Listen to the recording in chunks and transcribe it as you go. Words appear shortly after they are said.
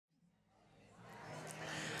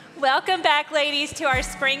Welcome back, ladies, to our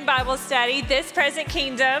spring Bible study, This Present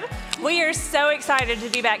Kingdom. We are so excited to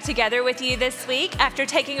be back together with you this week after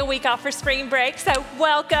taking a week off for spring break, so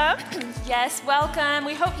welcome. Yes, welcome.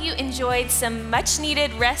 We hope you enjoyed some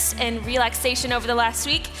much-needed rest and relaxation over the last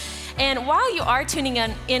week. And while you are tuning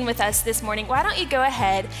in with us this morning, why don't you go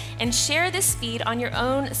ahead and share this feed on your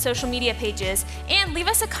own social media pages and leave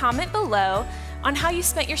us a comment below on how you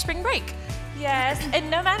spent your spring break. Yes,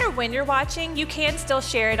 and no matter when you're watching, you can still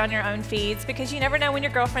share it on your own feeds because you never know when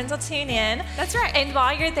your girlfriends will tune in. That's right. And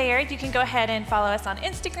while you're there, you can go ahead and follow us on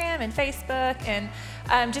Instagram and Facebook and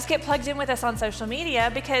just get plugged in with us on social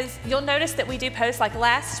media because you'll notice that we do post like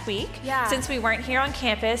last week. Yeah. Since we weren't here on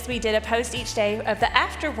campus, we did a post each day of the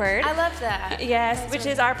afterword. I love that. Yes, which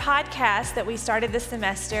is our podcast that we started this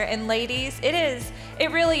semester. And ladies,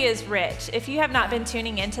 it really is rich. If you have not been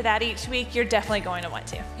tuning into that each week, you're definitely going to want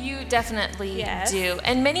to. You definitely do.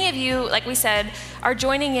 And many of you, like we said, are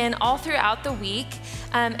joining in all throughout the week.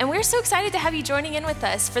 And we're so excited to have you joining in with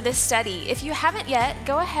us for this study. If you haven't yet,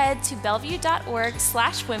 go ahead to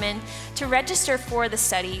bellevue.org/women to register for the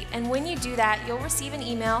study. And when you do that, you'll receive an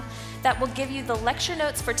email that will give you the lecture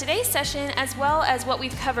notes for today's session as well as what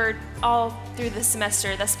we've covered all through the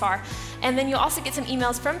semester thus far. And then you'll also get some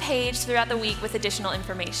emails from Paige throughout the week with additional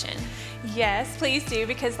information. Yes, please do,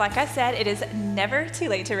 because like I said, it is never too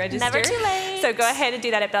late to register. Never too late. So go ahead and do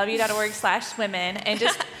that at bellevue.org/women and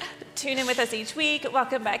just tune in with us each week.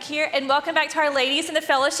 Welcome back here, and welcome back to our ladies in the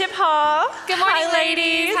fellowship hall. Good morning, Hi,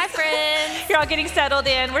 ladies. Hi, friends. You're all getting settled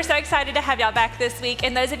in. We're so excited to have y'all back this week.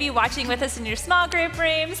 And those of you watching with us in your small group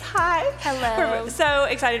rooms, hi. Hello. We're so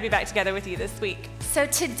excited to be back together with you this week. So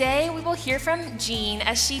today we will hear from Jean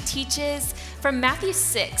as she teaches from Matthew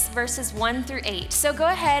 6, verses 1 through 8. So go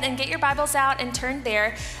ahead and get your Bibles out and turn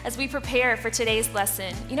there as we prepare for today's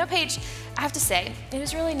lesson. You know, Paige, I have to say, it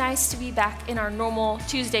was really nice to be back in our normal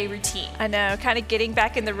Tuesday routine. I know, kind of getting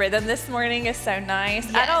back in the rhythm this morning is so nice.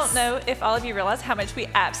 Yes. I don't know if all of you realize how much we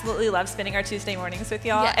absolutely love spending our Tuesday mornings with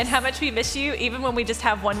y'all and how much we miss you even when we just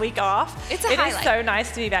have 1 week off. It's a highlight. It is so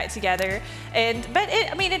nice to be back together. But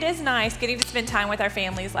it is nice getting to spend time with our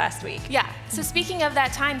families last week. Yeah, so speaking of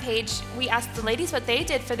that time, Paige, we asked the ladies what they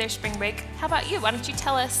did for their spring break. How about you? Why don't you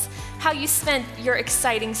tell us how you spent your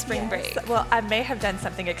exciting spring break? Well, I may have done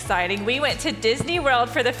something exciting. We went to Disney World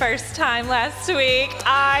for the first time last week.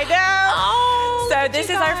 I know. Oh, so this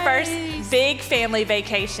is our first big family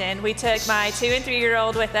vacation. We took my 2 and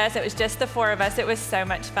 3-year-old with us. It was just the 4 of us. It was so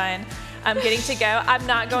much fun getting to go. I'm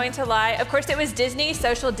not going to lie. Of course, it was Disney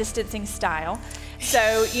social distancing style.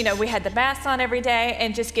 So, we had the masks on every day,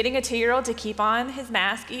 and just getting a 2-year-old to keep on his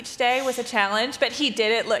mask each day was a challenge, but he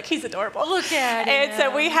did it. Look, he's adorable. Look at him. And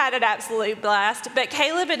so we had an absolute blast. But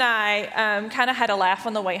Caleb and I kind of had a laugh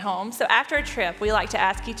on the way home. So after a trip, we like to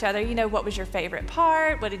ask each other, what was your favorite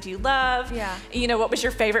part? What did you love? Yeah. What was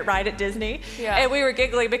your favorite ride at Disney? Yeah. And we were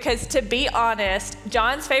giggling because, to be honest,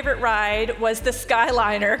 John's favorite ride was the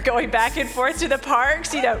Skyliner going back and forth to the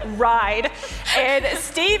parks, ride. And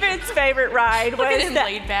Steven's favorite ride was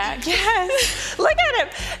laid back. Yes, look at him.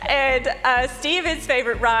 And Steven's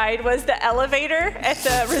favorite ride was the elevator at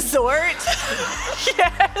the resort.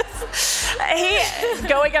 Yes. He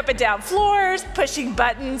going up and down floors, pushing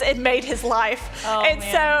buttons, it made his life. Oh, and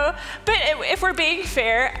man. so, but if we're being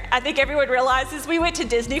fair, I think everyone realizes we went to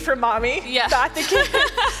Disney for mommy, not the kids,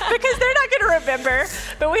 because they're not going to remember.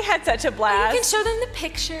 But we had such a blast. You can show them the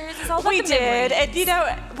pictures. It's all about We the did, memories.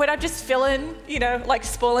 and when I'm just feeling, like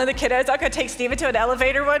spoiling the kiddos, I'm gonna take Steven to an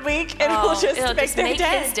elevator one week, and it'll it'll just make their make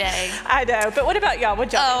day. his day. I know, but what about y'all?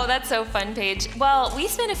 What'd y'all Oh, that's so fun, Paige. Well, we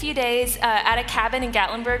spent a few days at a cabin in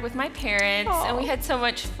Gatlinburg with my parents, and we had so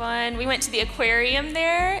much fun. We went to the aquarium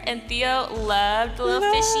there, and Theo loved the little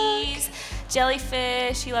fishies,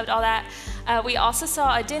 jellyfish. He loved all that. We also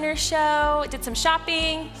saw a dinner show, did some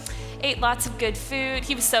shopping, ate lots of good food.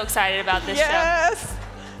 He was so excited about this show. Yes.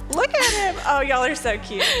 Look at him. Oh, y'all are so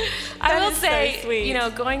cute. I will is say, so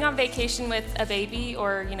sweet. going on vacation with a baby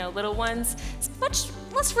or, little ones, it's much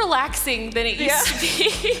less relaxing than it used to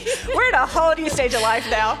be. We're in a whole new stage of life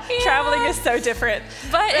now. Yeah. Traveling is so different.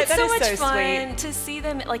 But it's that so is much so fun sweet. to see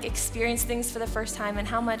them experience things for the first time and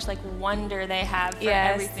how much wonder they have for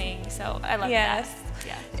Yes. everything. So I love Yes. that.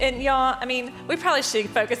 Yeah. And y'all, we probably should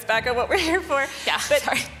focus back on what we're here for. Yeah, But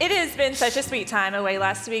sorry. it has been such a sweet time away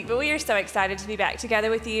last week, but we are so excited to be back together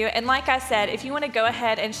with you. And like I said, if you want to go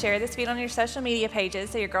ahead and share this feed on your social media pages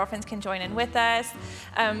so your girlfriends can join in with us,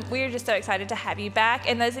 we are just so excited to have you back.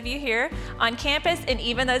 And those of you here on campus, and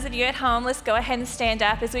even those of you at home, let's go ahead and stand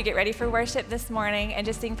up as we get ready for worship this morning and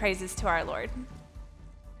just sing praises to our Lord.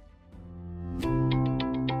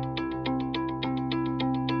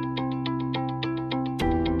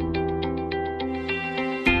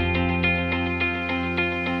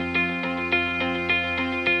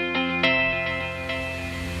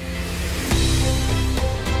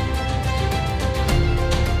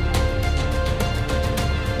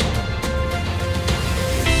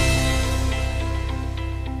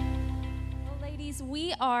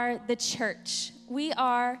 are the church. We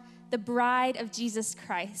are the bride of Jesus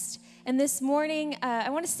Christ. And this morning, I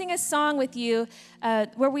want to sing a song with you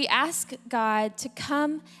where we ask God to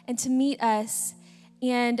come and to meet us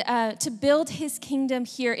and to build his kingdom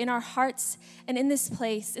here in our hearts and in this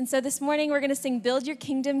place. And so this morning, we're going to sing Build Your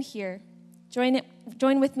Kingdom Here. Join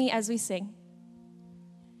with me as we sing.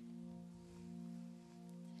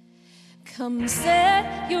 Come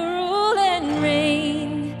set your rule and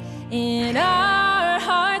reign in our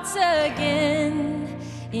hearts again.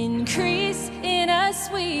 Increase in us,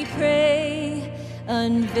 we pray.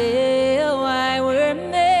 Unveil why we're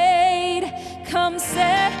made. Come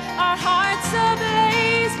set our hearts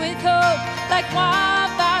ablaze with hope, like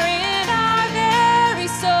wildfire in our very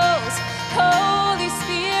souls. Holy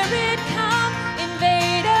Spirit, come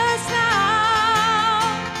invade us now.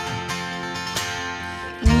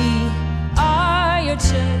 We are your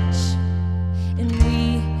church, and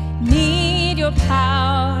we need your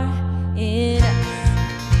power in us.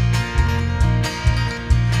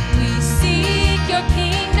 Your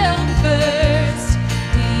kingdom first.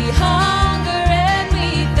 We hunger and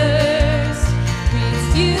we thirst.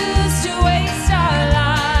 Refuse to waste our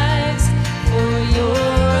lives, for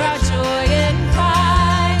you're our joy and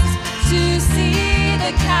prize. To see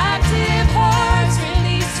the captive hearts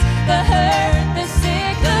released, the hurt, the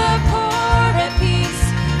sick, the poor at peace.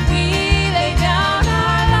 We lay down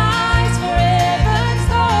our lives for heaven's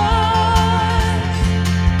cause.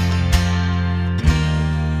 We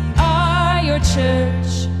are your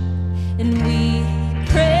church, and we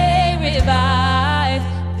pray, revive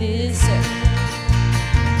this earth.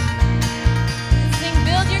 Sing,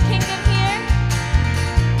 build your kingdom here.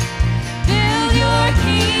 Build your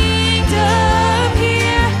kingdom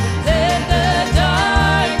here. Let the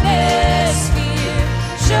darkness fear.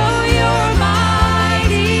 Show your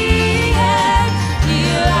mighty hand.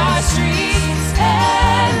 Heal our streets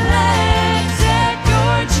and lands. Set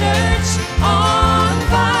your church on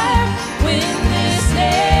fire. Win this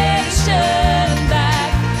nation back.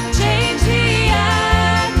 Change the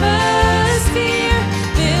atmosphere.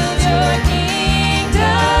 Build your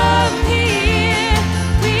kingdom here.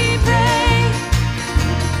 We pray.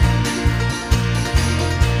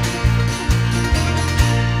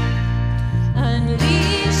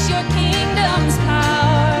 Unleash your kingdom's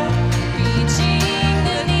power, reaching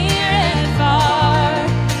the near and far.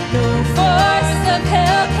 No force of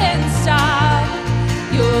hell can stop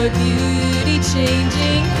your beauty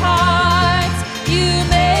changing hearts. You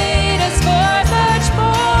made us for much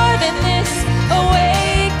more than this.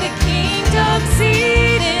 Awake the kingdom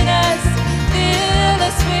seed in us. Fill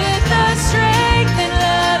us with the strength and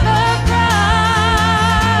love of Christ.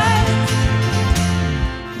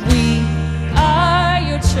 We are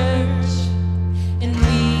your church, and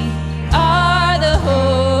we are the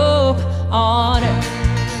hope on earth.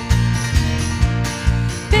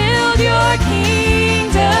 Build your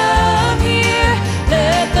kingdom here.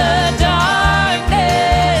 Let the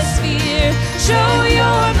darkness fear. Show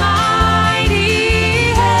your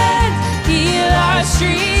mighty hand. Heal our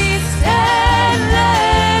streets and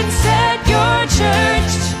lands. Set your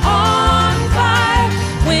church on fire.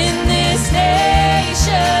 Win this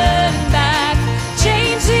nation back.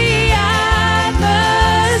 Change the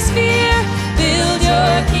atmosphere. Build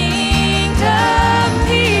your kingdom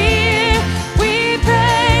here. We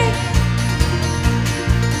pray.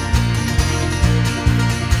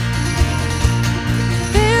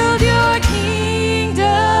 Build your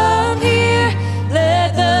kingdom here. Let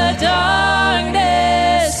the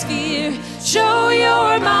darkness fear. Show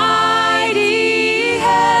your mighty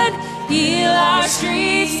hand. Heal our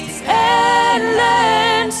streets and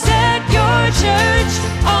lands. Set your church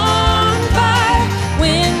on fire.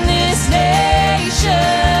 Win this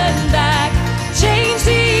nation back. Change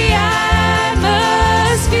the atmosphere.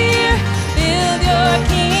 Build your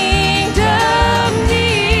kingdom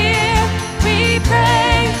here. We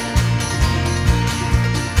pray.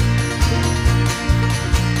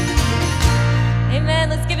 Amen.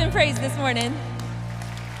 Let's give him praise this morning.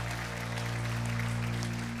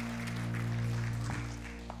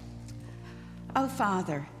 Oh,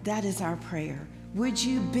 Father, that is our prayer. Would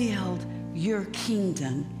you build your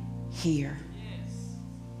kingdom here?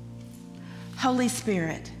 Holy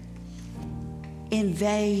Spirit,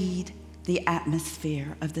 invade the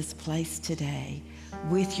atmosphere of this place today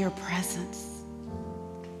with your presence.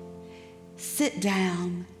 Sit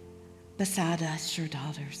down beside us, your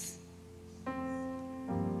daughters.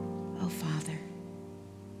 Oh, Father,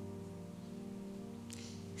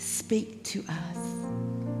 speak to us.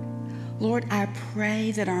 Lord, I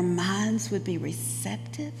pray that our minds would be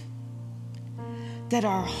receptive, that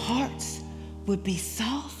our hearts would be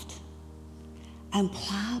soft. and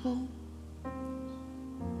pliable,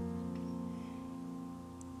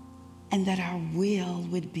 and that our will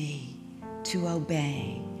would be to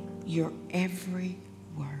obey your every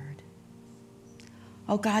word.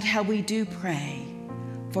 Oh God, how we do pray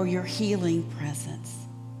for your healing presence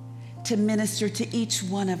to minister to each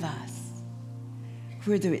one of us,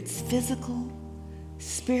 whether it's physical,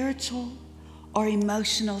 spiritual, or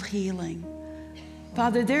emotional healing.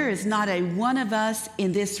 Father, there is not a one of us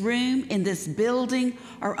in this room, in this building,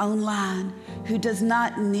 or online who does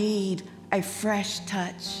not need a fresh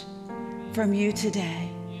touch from you today.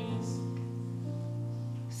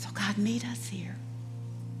 So God, meet us here.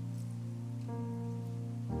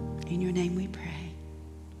 In your name we pray.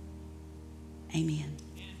 Amen.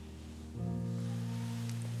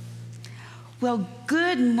 Well,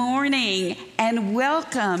 good morning and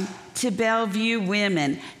welcome to Bellevue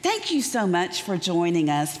Women. Thank you so much for joining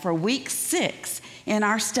us for week 6 in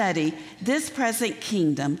our study, This Present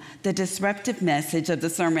Kingdom, the Disruptive Message of the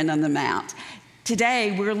Sermon on the Mount.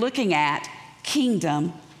 Today, we're looking at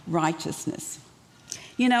kingdom righteousness.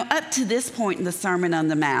 You know, up to this point in the Sermon on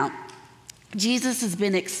the Mount, Jesus has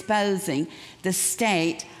been exposing the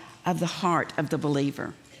state of the heart of the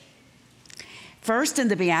believer. First, in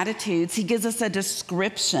the Beatitudes, he gives us a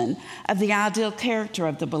description of the ideal character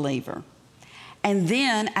of the believer. And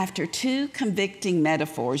then, after 2 convicting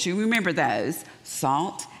metaphors, you remember those,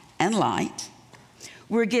 salt and light,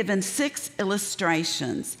 we're given 6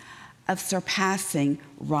 illustrations of surpassing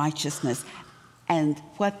righteousness and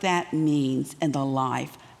what that means in the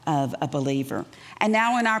life of a believer. And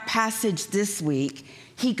now in our passage this week,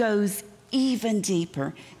 he goes even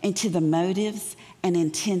deeper into the motives and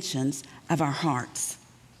intentions of our hearts.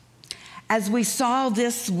 As we saw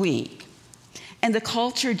this week, in the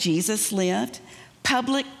culture Jesus lived,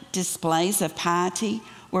 public displays of piety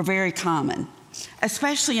were very common,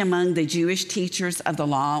 especially among the Jewish teachers of the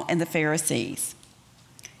law and the Pharisees.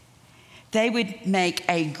 They would make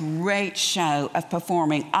a great show of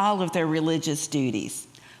performing all of their religious duties.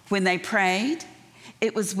 When they prayed,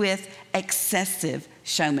 it was with excessive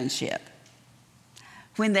showmanship.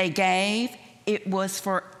 When they gave, it was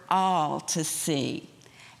for all to see.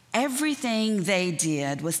 Everything they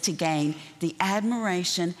did was to gain the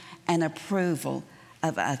admiration and approval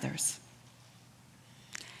of others.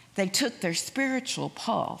 They took their spiritual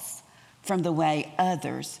pulse from the way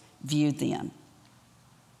others viewed them.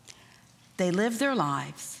 They lived their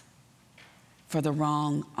lives for the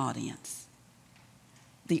wrong audience,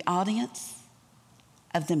 the audience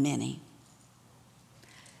of the many.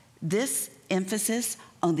 This emphasis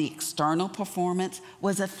on the external performance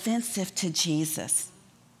was offensive to Jesus.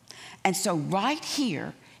 And so right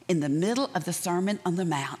here in the middle of the Sermon on the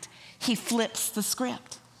Mount, he flips the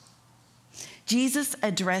script. Jesus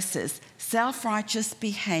addresses self-righteous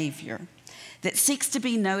behavior that seeks to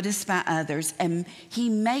be noticed by others, and he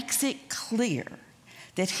makes it clear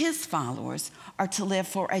that his followers are to live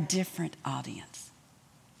for a different audience,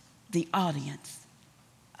 the audience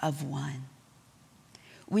of one.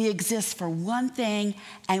 We exist for one thing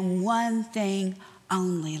and one thing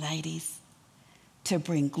only, ladies, to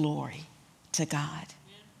bring glory to God.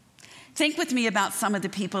 Think with me about some of the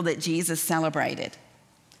people that Jesus celebrated.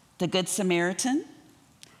 The Good Samaritan,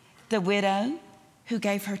 the widow who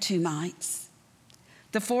gave her 2 mites,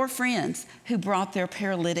 the 4 friends who brought their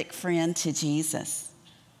paralytic friend to Jesus,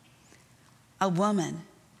 a woman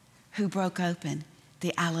who broke open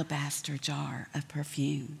the alabaster jar of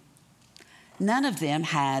perfume. None of them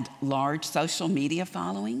had large social media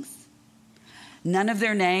followings. None of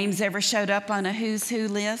their names ever showed up on a who's who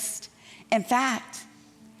list. In fact,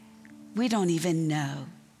 we don't even know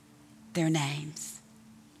their names.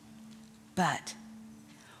 But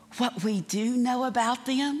what we do know about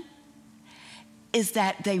them is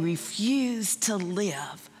that they refuse to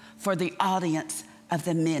live for the audience of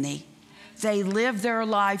the many. They live their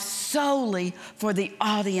life solely for the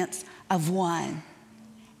audience of one.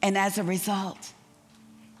 And as a result,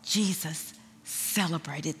 Jesus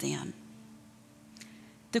celebrated them.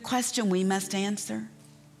 The question we must answer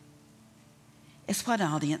is, what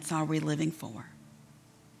audience are we living for?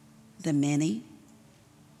 The many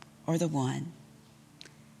or the one?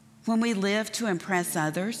 When we live to impress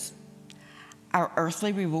others, our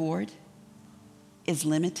earthly reward is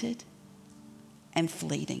limited and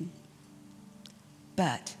fleeting.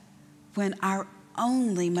 But when our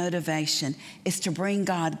only motivation is to bring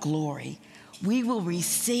God glory, we will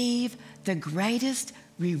receive the greatest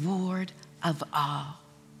reward of all,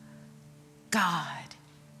 God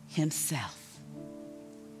himself.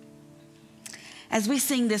 As we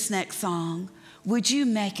sing this next song, would you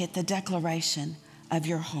make it the declaration of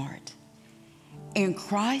your heart? In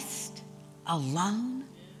Christ, alone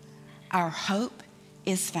our hope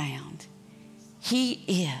is found. He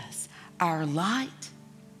is our light,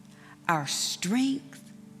 our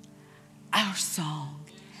strength, our song.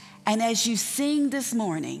 And as you sing this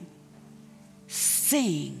morning,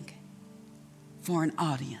 sing for an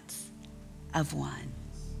audience of one.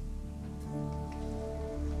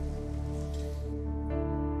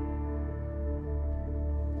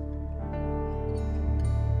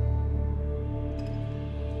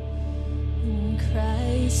 In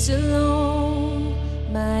Christ alone,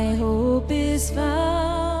 my hope is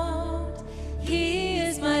found. He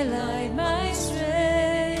is my light, my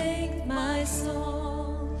strength, my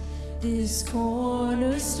song. This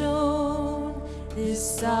cornerstone,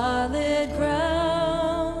 this solid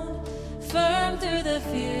ground, firm through the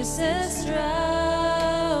fiercest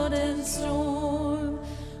drought and storm.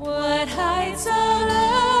 What heights of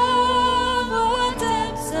love, what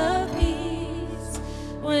depths of peace,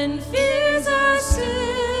 when fears are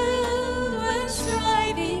stilled, when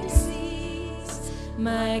striving cease.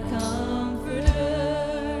 My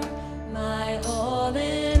comforter, my all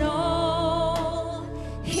in all,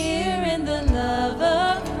 here in the love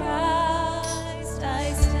of Christ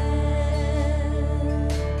I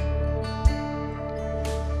stand.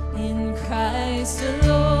 In Christ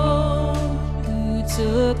alone, who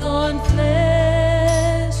took on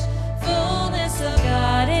flesh, fullness of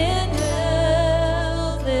God in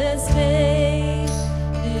helpless faith,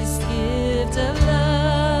 this gift of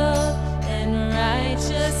love and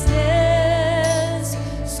righteousness,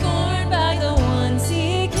 scorned by the ones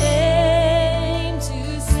he came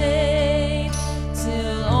to save,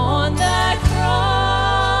 till on that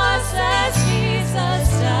cross as Jesus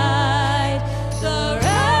died, the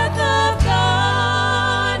wrath of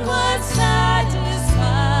God was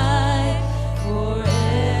satisfied, for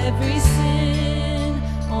every sin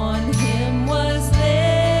on him was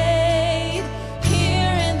laid.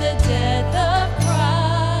 Here in the death of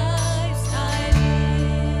Christ I live.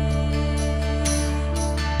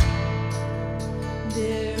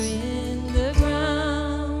 There in the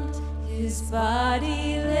ground his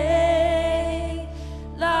body lay,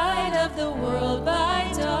 light of the world by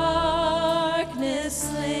darkness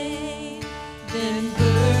slain, then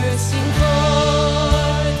bursting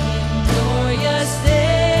forth in glorious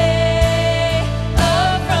day,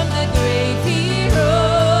 up from the grave he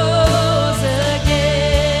rose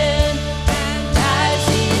again. And as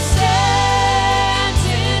he stands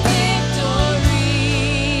in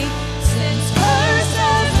victory, since curse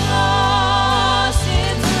has lost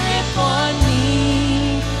its grip on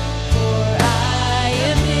me, for I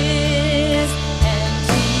am his and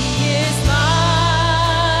he is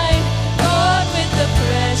mine, bought with the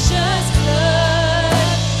precious blood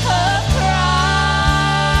of Christ.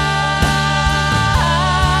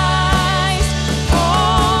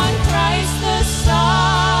 On Christ the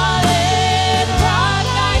solid rock I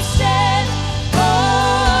stand,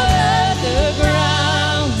 all other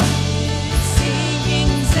ground is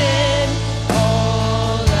sinking sand,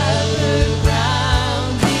 all other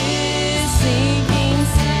ground is sinking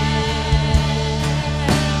sand.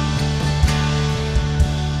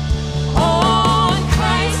 On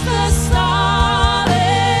Christ the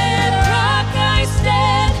solid rock I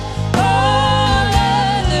stand, all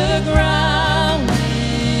other ground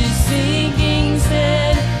is sinking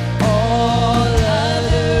sand, all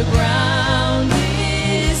other ground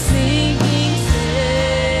is sinking sand.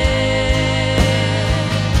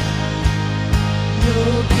 No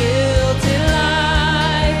guilt in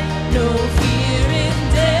life, no fear in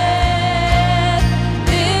death.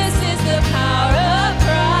 This is the power of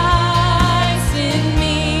Christ in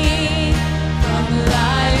me. From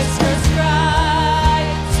life's first cry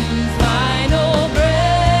to final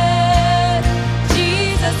breath,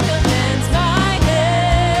 Jesus commands my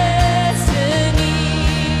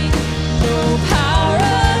destiny. No power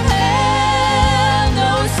of hell,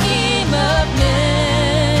 no scheme of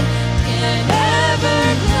men can ever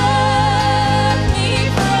pluck me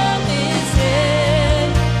from his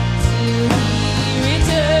hand, till he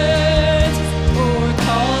returns or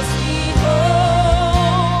calls me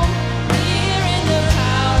home. Here in the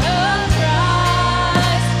power of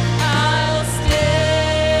Christ I'll stand.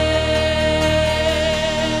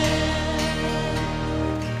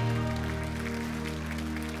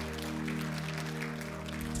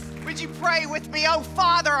 Would you pray with me? Oh,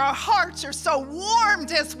 Father, our hearts are so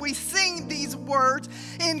warmed as we sing these words.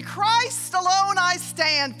 In Christ alone I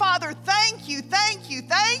stand. Father, thank you, thank you,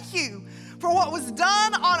 thank you for what was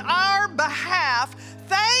done on our behalf.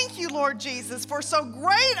 Thank you, Lord Jesus, for so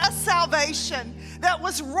great a salvation that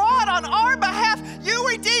was wrought on our behalf. You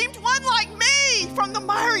redeemed one like me. me from the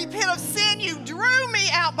miry pit of sin. You drew me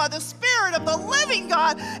out by the Spirit of the living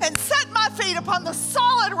God and set my feet upon the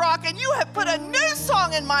solid rock, and you have put a new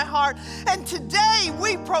song in my heart. And today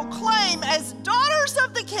we proclaim as daughters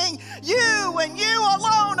of the King, you and you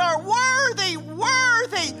alone are worthy,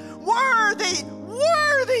 worthy, worthy,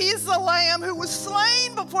 worthy is the Lamb who was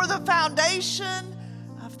slain before the foundation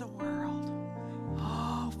of the world.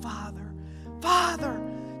 Oh, Father,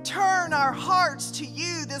 turn our hearts to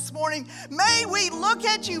you this morning. May we look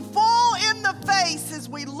at you full in the face as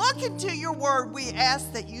we look into your word. We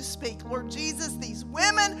ask that you speak. Lord Jesus, these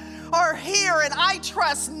women are here, and I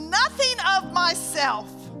trust nothing of myself.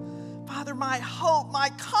 Father, my hope, my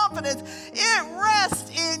confidence, it rests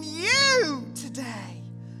in you today.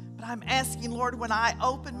 But I'm asking, Lord, when I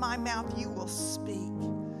open my mouth, you will speak.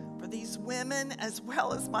 For these women, as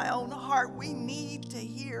well as my own heart, we need to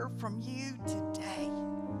hear from you today.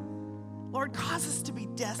 Lord, cause us to be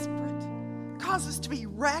desperate. Cause us to be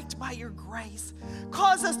wrecked by your grace.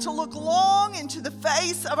 Cause us to look long into the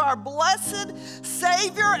face of our blessed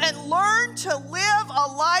Savior and learn to live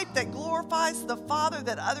a life that glorifies the Father,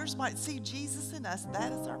 that others might see Jesus in us.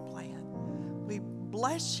 That is our plan. We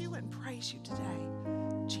bless you and praise you today.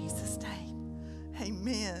 In Jesus' name,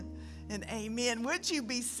 amen and amen. Would you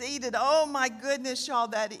be seated? Oh my goodness, y'all,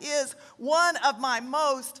 that is one of my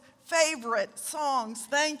most favorite songs.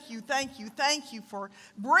 Thank you for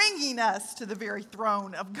bringing us to the very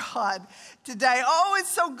throne of God today. Oh,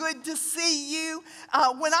 it's so good to see you.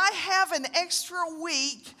 When I have an extra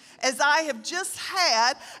week, as I have just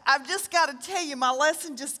had, I've just got to tell you, my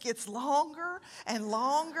lesson just gets longer and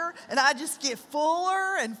longer, and I just get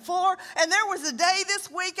fuller and fuller. And there was a day this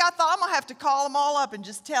week I thought I'm going to have to call them all up and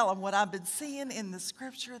just tell them what I've been seeing in the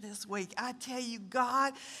scripture this week. I tell you,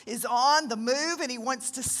 God is on the move, and he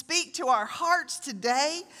wants to speak to our hearts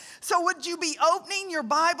today. So would you be opening your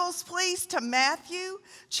Bibles, please, to Matthew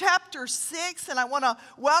chapter 6. And I want to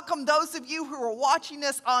welcome those of you who are watching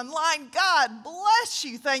us online. God bless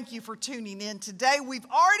you. Thank you for tuning in today. We've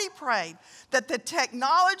already prayed that the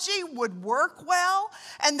technology would work well,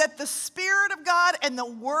 and that the Spirit of God and the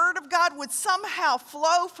Word of God would somehow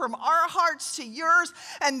flow from our hearts to yours,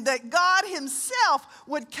 and that God himself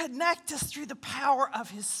would connect us through the power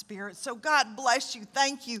of his Spirit. So God bless you.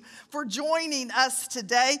 Thank you for joining us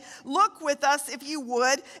today. Look with us, if you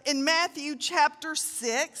would, in Matthew chapter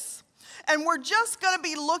 6. And we're just going to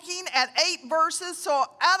be looking at 8 verses. So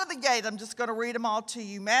out of the gate, I'm just going to read them all to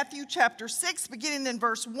you. Matthew chapter 6, beginning in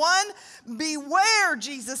verse 1. Beware,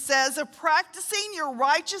 Jesus says, of practicing your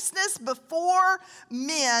righteousness before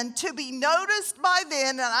men to be noticed by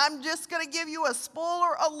them. And I'm just going to give you a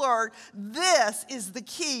spoiler alert. This is the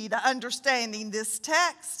key to understanding this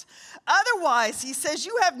text. Otherwise, he says,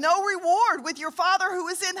 you have no reward with your Father who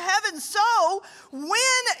is in heaven. So when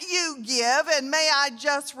you give, and may I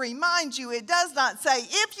just remind you, it does not say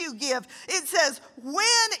if you give, it says when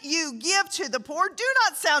you give to the poor, do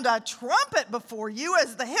not sound a trumpet before you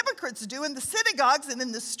as the hypocrites do in the synagogues and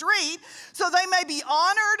in the street, so they may be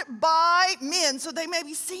honored by men, so they may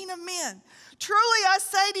be seen of men. Truly I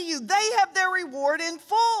say to you, they have their reward in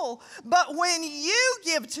full. But when you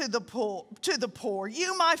give to the poor,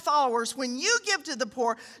 you my followers, when you give to the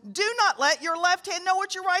poor, do not let your left hand know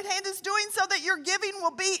what your right hand is doing, so that your giving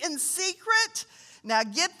will be in secret. Now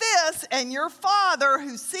get this, and your Father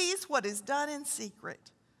who sees what is done in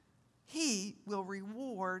secret, he will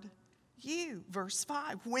reward you. Verse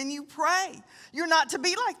 5, when you pray, you're not to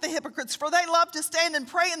be like the hypocrites, for they love to stand and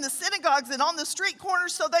pray in the synagogues and on the street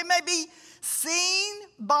corners, so they may be seen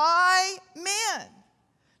by men.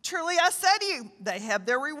 Truly I say to you, they have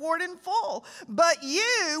their reward in full. But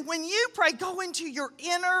you, when you pray, go into your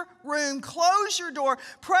inner room, close your door,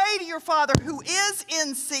 pray to your Father who is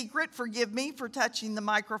in secret. Forgive me for touching the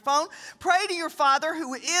microphone. Pray to your Father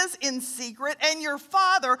who is in secret, and your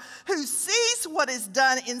Father who sees what is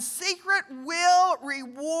done in secret will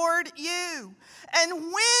reward you. And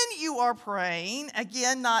when you are praying,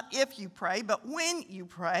 again, not if you pray, but when you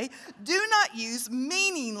pray, do not use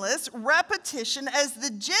meaningless repetition as the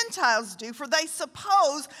Gentiles do, for they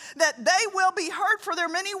suppose that they will be heard for their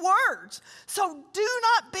many words. So do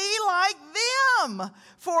not be like them,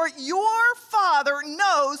 for your Father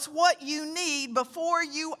knows what you need before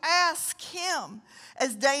you ask him.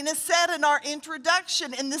 As Dana said in our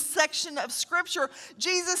introduction in this section of Scripture,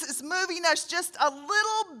 Jesus is moving us just a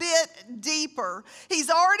little bit deeper. He's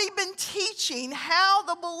already been teaching how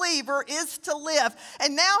the believer is to live,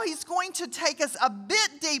 and now he's going to take us a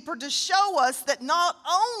bit deeper to show us that not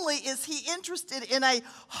only is he interested in a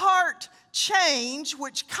heart change,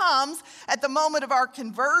 which comes at the moment of our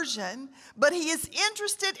conversion, but he is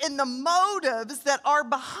interested in the motives that are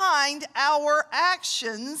behind our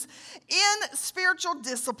actions in spiritual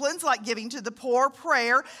disciplines like giving to the poor,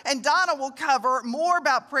 prayer, and Donna will cover more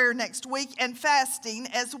about prayer next week, and fasting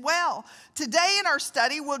as well. Today in our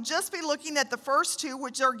study, we'll just be looking at the first two,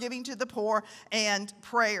 which are giving to the poor and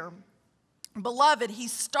prayer. Beloved, he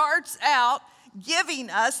starts out giving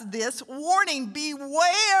us this warning: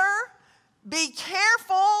 beware, be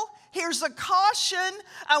careful. Here's a caution.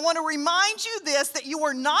 I want to remind you this, that you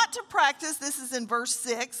are not to practice, this is in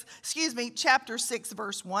chapter 6,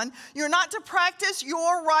 verse 1. You're not to practice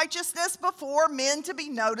your righteousness before men to be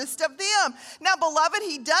noticed of them. Now, beloved,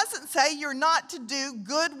 he doesn't say you're not to do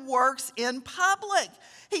good works in public.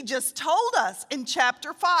 He just told us in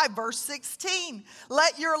chapter 5, verse 16,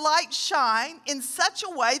 let your light shine in such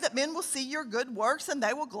a way that men will see your good works and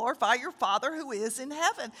they will glorify your Father who is in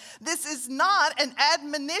heaven. This is not an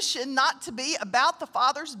admonition not to be about the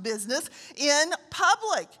Father's business in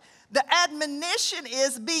public. The admonition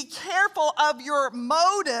is be careful of your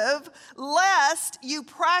motive, lest you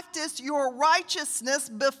practice your righteousness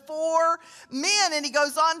before men. And he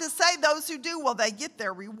goes on to say those who do, well, they get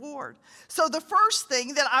their reward. So the first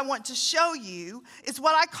thing that I want to show you is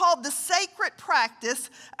what I call the sacred practice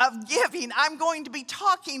of giving. I'm going to be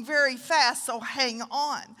talking very fast, so hang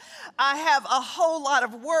on. I have a whole lot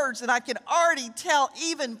of words, and I can already tell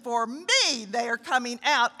even for me they are coming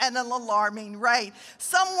out at an alarming rate.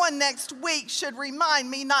 Someone next week should remind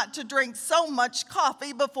me not to drink so much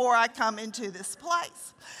coffee before I come into this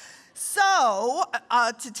place. So,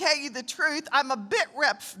 to tell you the truth, I'm a bit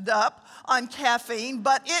revved up on caffeine,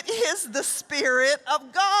 but it is the Spirit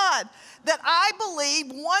of God that I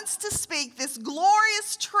believe wants to speak this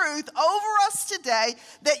glorious truth over us today,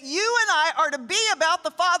 that you and I are to be about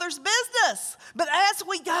the Father's business. But as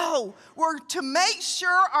we go, we're to make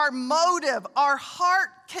sure our motive, our heart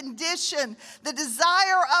condition, the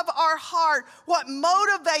desire of our heart, what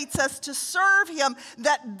motivates us to serve him,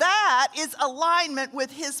 that is alignment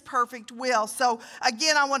with his perfect will. So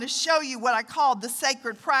again, I want to show you what I call the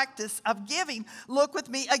sacred practice of giving. Look with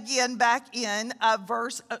me again back in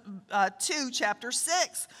verse 2, chapter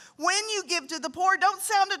 6. When you give to the poor, don't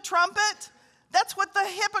sound a trumpet. That's what the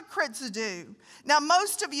hypocrites do. Now,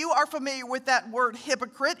 most of you are familiar with that word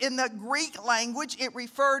hypocrite. In the Greek language, it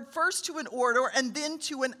referred first to an orator and then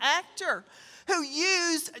to an actor who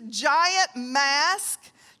used giant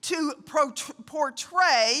masks to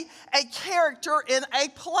portray a character in a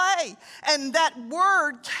play. And that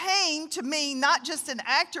word came to mean not just an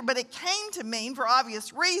actor, but it came to mean, for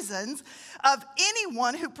obvious reasons, of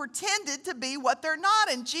anyone who pretended to be what they're not.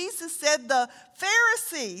 And Jesus said the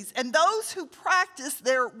Pharisees and those who practice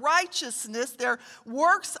their righteousness, their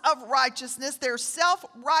works of righteousness, their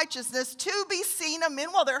self-righteousness to be seen of men,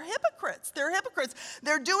 well, they're hypocrites. They're hypocrites.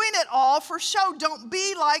 They're doing it all for show. Don't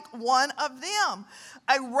be like one of them.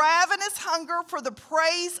 A ravenous hunger for the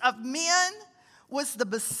praise of men was the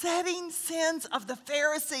besetting sins of the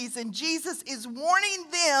Pharisees, and Jesus is warning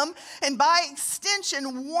them, and by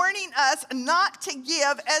extension warning us not to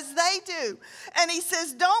give as they do. And he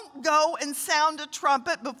says, don't go and sound a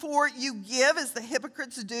trumpet before you give, as the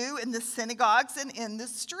hypocrites do in the synagogues and in the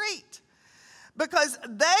street, because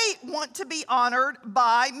they want to be honored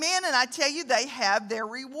by men, and I tell you, they have their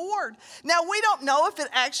reward. Now, we don't know if it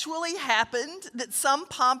actually happened, that some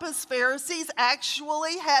pompous Pharisees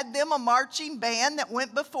actually had them a marching band that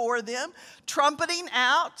went before them, trumpeting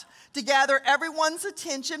out to gather everyone's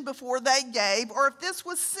attention before they gave, or if this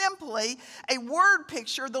was simply a word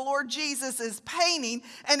picture the Lord Jesus is painting,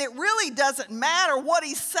 and it really doesn't matter. What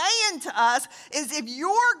he's saying to us is, if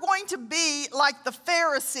you're going to be like the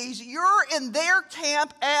Pharisees, you're in their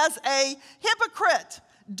camp as a hypocrite.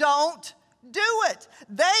 Don't do it.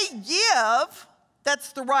 They give,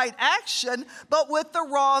 that's the right action, but with the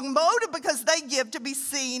wrong motive, because they give to be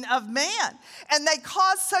seen of man. And they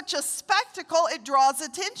cause such a spectacle, it draws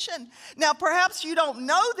attention. Now, perhaps you don't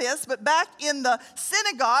know this, but back in the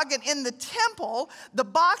synagogue and in the temple, the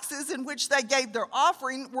boxes in which they gave their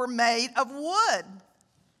offering were made of wood.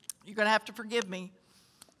 You're going to have to forgive me.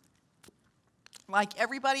 Like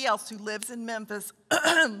everybody else who lives in Memphis,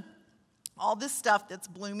 all this stuff that's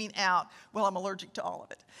blooming out, well, I'm allergic to all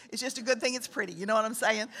of it. It's just a good thing it's pretty, you know what I'm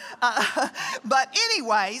saying? But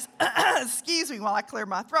anyways, excuse me while I clear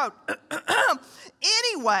my throat.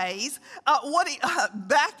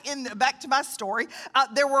 Back to my story,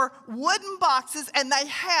 there were wooden boxes, and they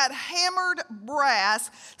had hammered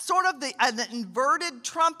brass, sort of an inverted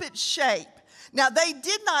trumpet shape. Now, they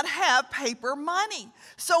did not have paper money.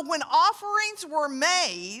 So when offerings were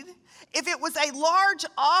made, if it was a large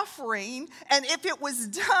offering and if it was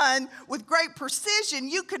done with great precision,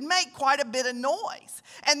 you could make quite a bit of noise.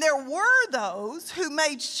 And there were those who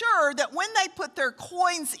made sure that when they put their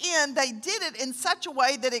coins in, they did it in such a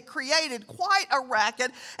way that it created quite a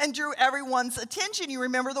racket and drew everyone's attention. You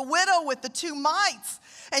remember the widow with the 2 mites.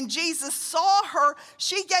 And Jesus saw her.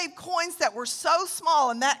 She gave coins that were so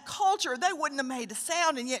small in that culture, they wouldn't have made a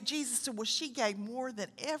sound. And yet Jesus said, well, she gave more than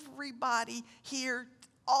everybody here.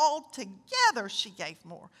 All together, she gave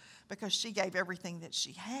more because she gave everything that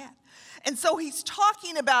she had. And so he's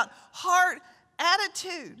talking about heart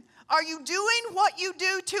attitude. Are you doing what you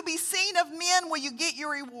do to be seen of men? Will you get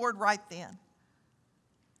your reward right then?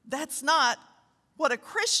 That's not what a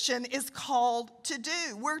Christian is called to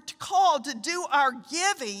do. We're called to do our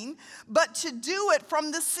giving, but to do it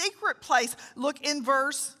from the secret place. Look in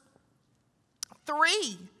verse 3.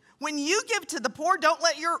 When you give to the poor, don't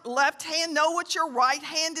let your left hand know what your right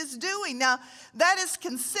hand is doing. Now, that is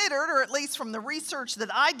considered, or at least from the research that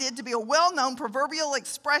I did, to be a well-known proverbial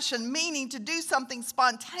expression meaning to do something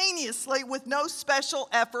spontaneously with no special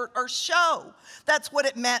effort or show. That's what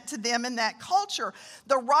it meant to them in that culture.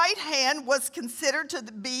 The right hand was considered to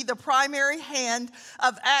be the primary hand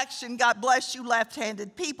of action. God bless you,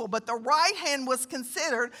 left-handed people. But the right hand was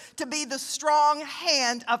considered to be the strong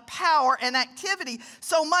hand of power and activity.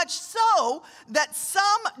 So much so that some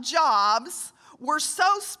jobs were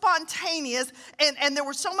so spontaneous and there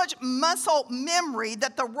was so much muscle memory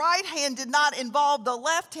that the right hand did not involve the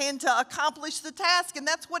left hand to accomplish the task. And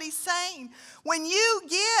that's what he's saying. When you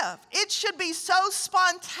give, it should be so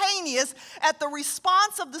spontaneous at the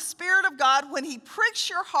response of the Spirit of God when he pricks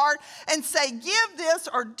your heart and say, give this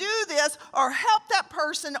or do this or help that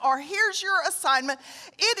person or here's your assignment.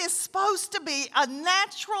 It is supposed to be a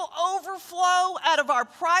natural overflow out of our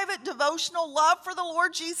private devotional love for the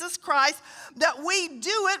Lord Jesus Christ that we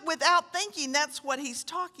do it without thinking. That's what he's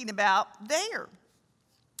talking about there.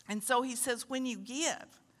 And so he says, when you give,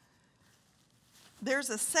 there's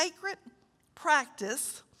a sacred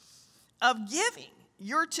practice of giving.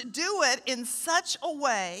 You're to do it in such a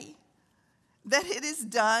way that it is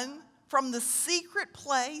done from the secret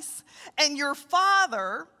place, and your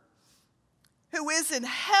Father who is in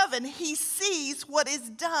heaven, he sees what is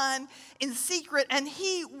done in secret, and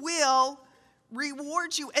he will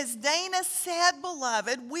reward you. As Dana said,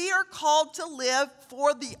 beloved, we are called to live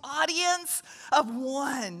for the audience of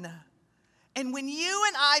one. And when you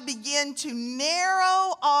and I begin to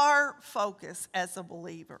narrow our focus as a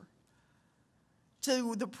believer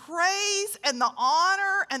to the praise and the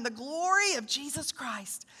honor and the glory of Jesus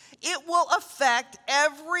Christ, it will affect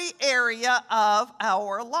every area of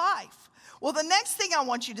our life. Well, the next thing I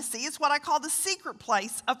want you to see is what I call the secret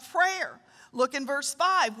place of prayer. Look in verse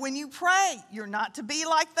 5. When you pray, you're not to be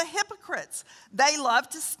like the hypocrites. They love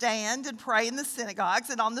to stand and pray in the synagogues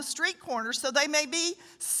and on the street corners so they may be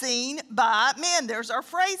seen by men. There's our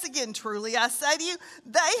phrase again. Truly, I say to you,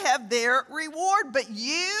 they have their reward. But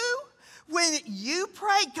you, when you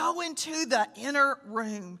pray, go into the inner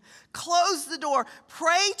room. Close the door.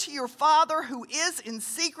 Pray to your Father who is in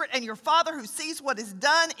secret, and your Father who sees what is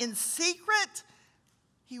done in secret,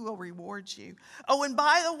 he will reward you. Oh, and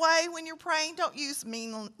by the way, when you're praying, don't use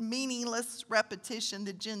meaningless repetition.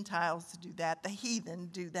 The Gentiles do that. The heathen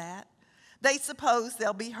do that. They suppose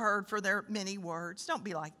they'll be heard for their many words. Don't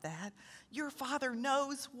be like that. Your Father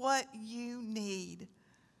knows what you need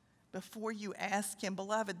before you ask him.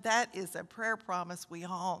 Beloved, that is a prayer promise we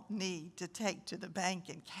all need to take to the bank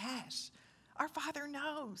in cash. Our Father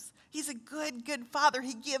knows. He's a good, good Father.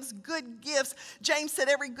 He gives good gifts. James said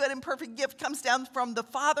every good and perfect gift comes down from the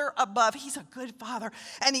Father above. He's a good Father,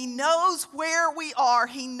 and he knows where we are.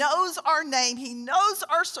 He knows our name. He knows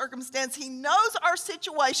our circumstance. He knows our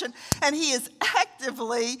situation, and he is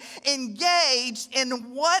actively engaged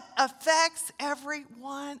in what affects every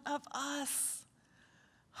one of us.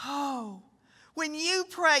 Oh, when you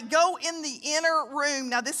pray, go in the inner room.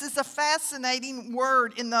 Now, this is a fascinating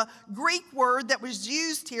word. In the Greek word that was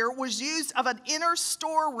used here was used of an inner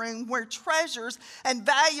storeroom where treasures and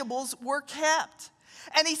valuables were kept.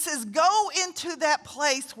 And he says, go into that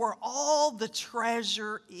place where all the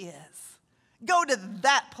treasure is. Go to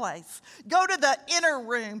that place. Go to the inner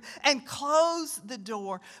room and close the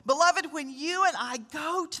door. Beloved, when you and I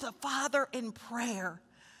go to the Father in prayer,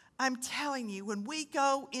 I'm telling you, when we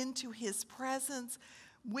go into his presence,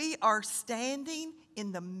 we are standing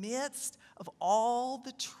in the midst of all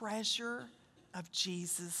the treasure of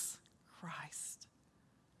Jesus Christ.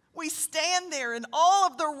 We stand there in all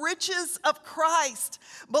of the riches of Christ.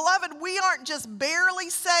 Beloved, we aren't just barely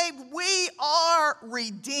saved, we are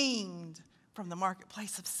redeemed from the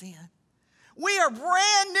marketplace of sin. We are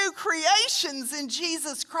brand new creations in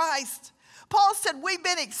Jesus Christ. Paul said we've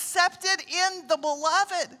been accepted in the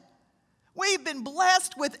beloved. We've been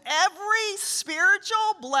blessed with every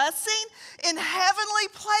spiritual blessing in heavenly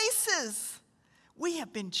places. We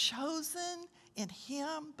have been chosen in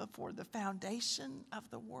him before the foundation of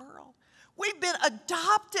the world. We've been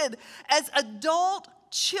adopted as adult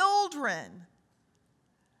children.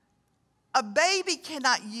 A baby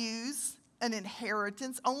cannot use an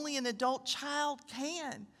inheritance, only an adult child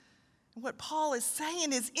can. And what Paul is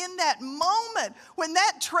saying is, in that moment when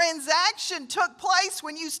that transaction took place,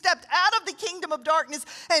 when you stepped out of the kingdom of darkness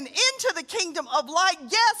and into the kingdom of light,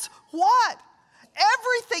 guess what?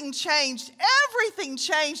 Everything changed,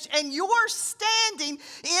 and your standing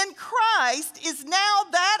in Christ is now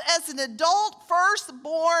that as an adult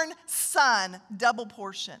firstborn son, double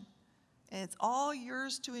portion. And it's all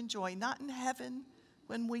yours to enjoy, not in heaven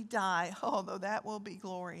when we die, although that will be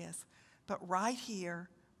glorious, but right here,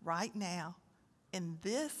 right now, in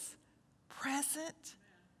this present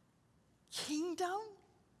kingdom,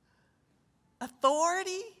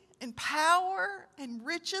 authority and power and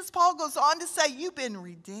riches. Paul goes on to say, you've been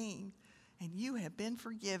redeemed and you have been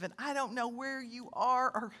forgiven. I don't know where you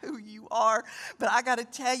are or who you are, but I got to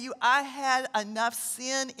tell you, I had enough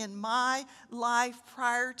sin in my life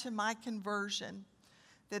prior to my conversion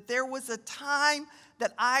that there was a time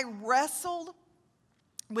that I wrestled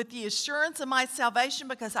with the assurance of my salvation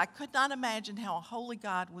because I could not imagine how a holy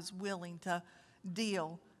God was willing to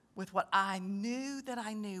deal with what I knew that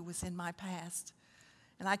I knew was in my past.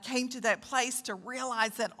 And I came to that place to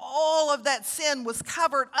realize that all of that sin was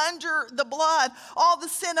covered under the blood. All the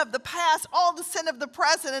sin of the past, all the sin of the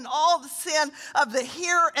present, and all the sin of the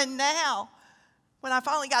here and now. When I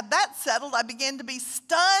finally got that settled, I began to be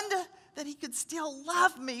stunned that he could still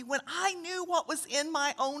love me when I knew what was in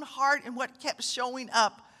my own heart and what kept showing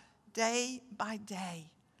up day by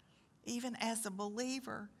day. Even as a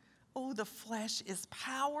believer, oh, the flesh is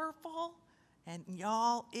powerful. And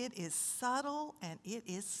y'all, it is subtle and it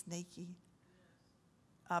is sneaky.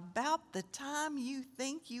 About the time you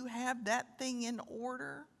think you have that thing in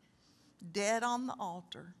order, dead on the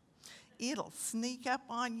altar, it'll sneak up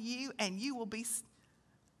on you and you will be,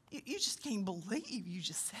 you just can't believe you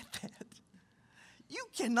just said that. You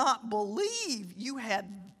cannot believe you had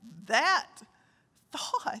that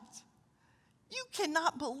thought. You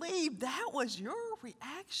cannot believe that was your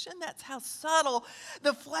reaction. That's how subtle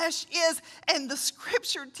the flesh is. And the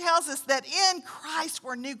scripture tells us that in Christ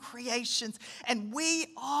we're new creations and we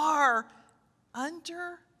are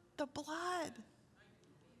under the blood.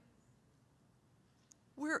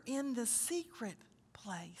 We're in the secret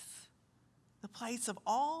place, the place of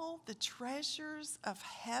all the treasures of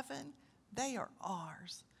heaven. They are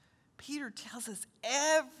ours. Peter tells us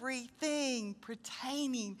everything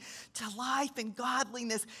pertaining to life and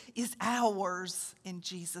godliness is ours in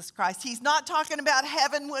Jesus Christ. He's not talking about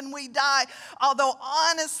heaven when we die, although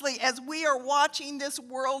honestly, as we are watching this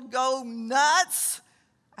world go nuts,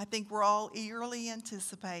 I think we're all eagerly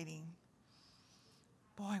anticipating.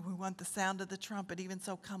 Boy, we want the sound of the trumpet. Even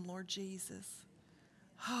so, come, Lord Jesus.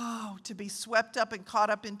 Oh, to be swept up and caught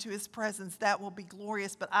up into his presence, that will be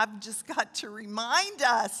glorious. But I've just got to remind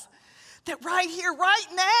us that right here, right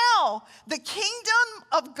now, the kingdom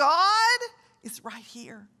of God is right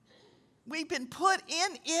here. We've been put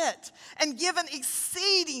in it and given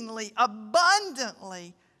exceedingly,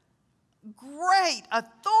 abundantly great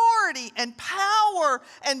authority and power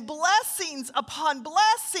and blessings upon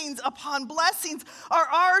blessings upon blessings are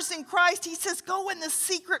ours in Christ. He says, go in the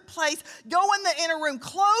secret place, go in the inner room,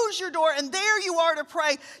 close your door, and there you are to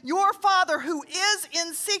pray. Your Father who is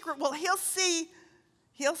in secret, well, he'll see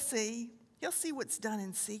what's done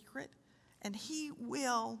in secret, and he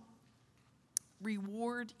will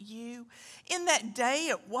reward you. In that day,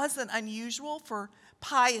 it wasn't unusual for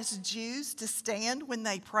pious Jews to stand when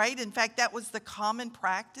they prayed. In fact, that was the common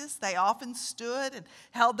practice. They often stood and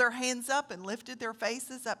held their hands up and lifted their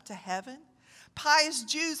faces up to heaven. Pious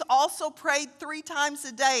Jews also prayed 3 times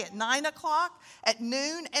a day, at 9 o'clock, at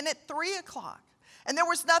noon, and at 3 o'clock. And there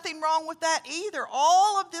was nothing wrong with that either.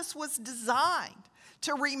 All of this was designed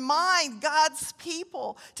to remind God's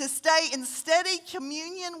people to stay in steady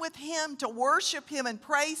communion with him, to worship him and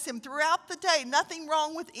praise him throughout the day. Nothing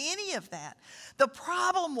wrong with any of that. The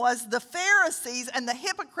problem was the Pharisees and the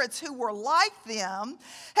hypocrites who were like them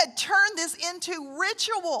had turned this into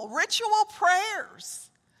ritual prayers.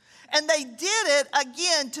 And they did it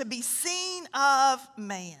again to be seen of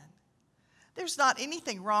man. There's not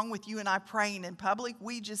anything wrong with you and I praying in public.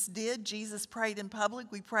 We just did. Jesus prayed in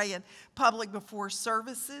public. We pray in public before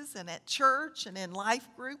services and at church and in life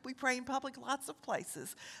group. We pray in public lots of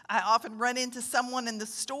places. I often run into someone in the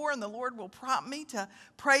store and the Lord will prompt me to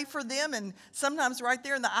pray for them, and sometimes right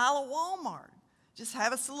there in the aisle of Walmart, just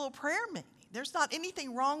have us a little prayer meeting. There's not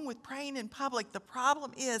anything wrong with praying in public. The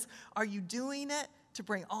problem is, are you doing it to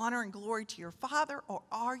bring honor and glory to your Father, or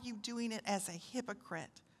are you doing it as a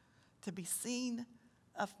hypocrite to be seen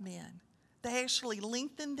of men? They actually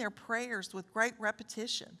lengthened their prayers with great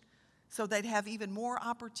repetition so they'd have even more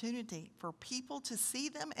opportunity for people to see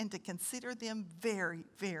them and to consider them very,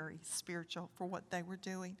 very spiritual for what they were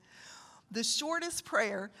doing. The shortest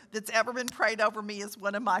prayer that's ever been prayed over me is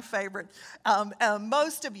one of my favorite.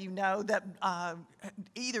 Most of you know that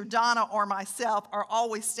either Donna or myself are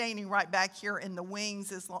always standing right back here in the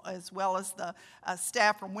wings, as well as the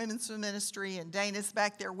staff from Women's Ministry, and Dana's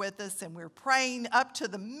back there with us, and we're praying up to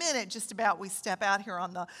the minute just about we step out here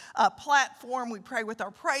on the platform. We pray with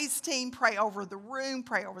our praise team, pray over the room,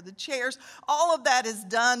 pray over the chairs. All of that is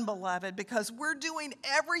done, beloved, because we're doing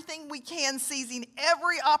everything we can, seizing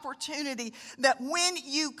every opportunity that when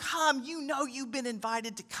you come, you know you've been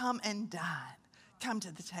invited to come and dine. Come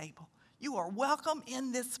to the table. You are welcome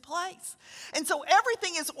in this place. And so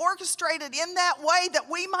everything is orchestrated in that way that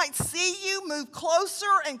we might see you move closer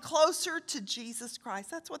and closer to Jesus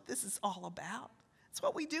Christ. That's what this is all about. That's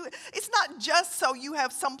what we do. It's not just so you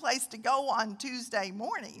have someplace to go on Tuesday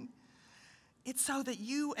morning. It's so that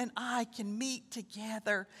you and I can meet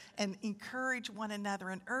together and encourage one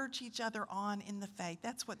another and urge each other on in the faith.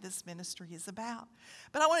 That's what this ministry is about.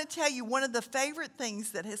 But I want to tell you, one of the favorite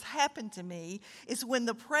things that has happened to me is when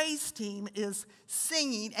the praise team is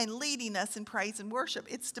singing and leading us in praise and worship.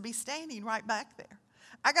 It's to be standing right back there.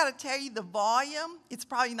 I got to tell you, the volume, it's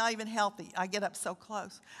probably not even healthy. I get up so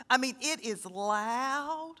close. I mean, it is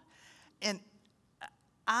loud, and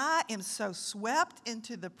I am so swept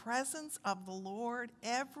into the presence of the Lord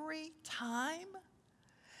every time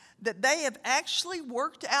that they have actually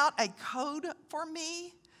worked out a code for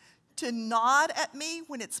me to nod at me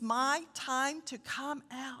when it's my time to come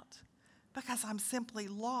out, because I'm simply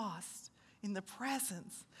lost in the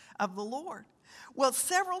presence of the Lord. Well,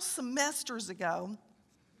 several semesters ago,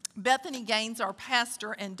 Bethany Gaines, our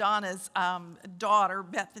pastor, and Donna's daughter,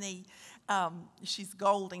 Bethany, she's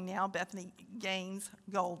Golding now, Bethany Gaines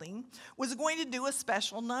Golding, was going to do a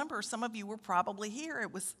special number. Some of you were probably here.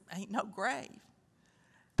 It was Ain't No Grave.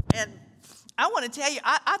 And I want to tell you,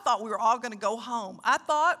 I thought we were all going to go home. I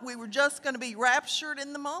thought we were just going to be raptured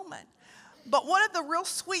in the moment. But one of the real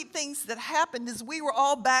sweet things that happened is we were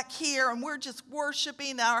all back here and we're just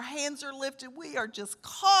worshiping. Our hands are lifted. We are just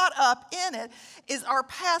caught up in it. Is our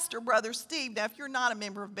pastor, Brother Steve. Now, if you're not a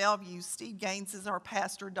member of Bellevue, Steve Gaines is our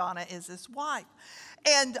pastor. Donna is his wife.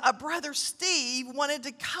 And Brother Steve wanted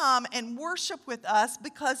to come and worship with us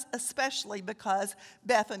especially because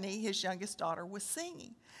Bethany, his youngest daughter, was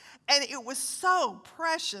singing. And it was so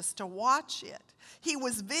precious to watch it. He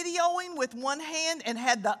was videoing with one hand and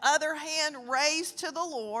had the other hand raised to the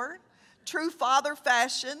Lord, true father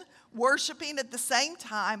fashion, worshiping at the same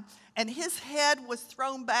time. And his head was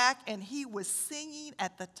thrown back and he was singing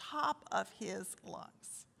at the top of his lungs.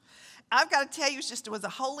 I've got to tell you, it was a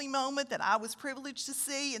holy moment that I was privileged to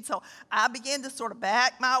see. And so I began to sort of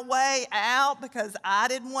back my way out because I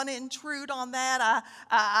didn't want to intrude on that.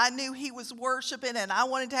 I knew he was worshiping and I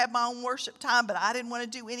wanted to have my own worship time, but I didn't want to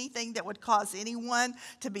do anything that would cause anyone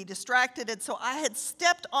to be distracted. And so I had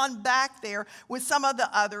stepped on back there with some of the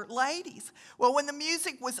other ladies. Well, when the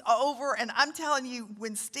music was over, and I'm telling you,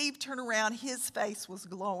 when Steve turned around, his face was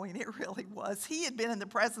glowing. It really was. He had been in the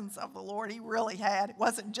presence of the Lord. He really had. It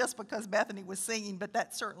wasn't just because Bethany was singing, but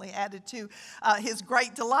that certainly added to his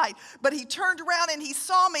great delight. But he turned around and he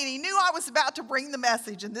saw me and he knew I was about to bring the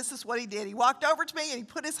message, and this is what he did. He walked over to me and he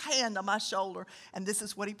put his hand on my shoulder, and this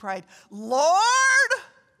is what he prayed: Lord,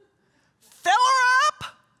 fill her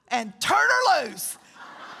up and turn her loose.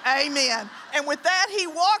 Amen. And with that, he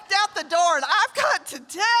walked out the door, and I've got to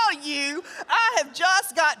tell you,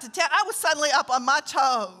 I was suddenly up on my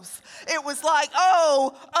toes. It was like,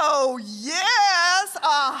 oh, yes,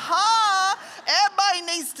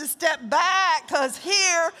 everybody needs to step back, because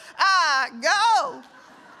here I go.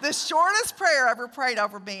 The shortest prayer ever prayed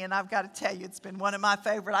over me, and I've got to tell you, it's been one of my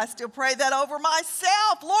favorite. I still pray that over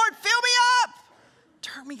myself. Lord, fill me up.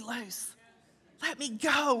 Turn me loose. Let me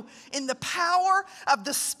go in the power of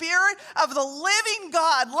the Spirit of the living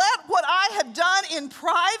God. Let what I have done in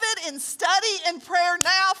private, in study, in prayer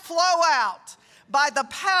now flow out. by the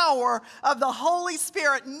power of the Holy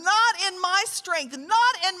Spirit, not in my strength,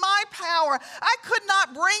 not in my power. I could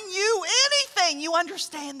not bring you anything. You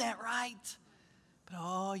understand that, right? But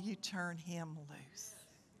oh, you turn him loose.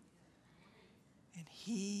 And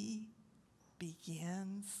he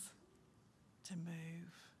begins to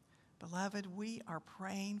move. Beloved, we are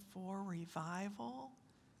praying for revival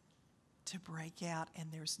to break out,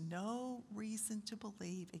 and there's no reason to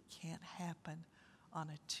believe it can't happen on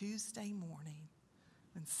a Tuesday morning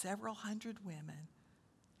when several hundred women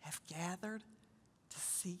have gathered to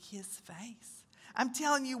seek his face. I'm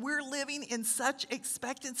telling you, we're living in such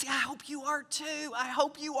expectancy. I hope you are too. I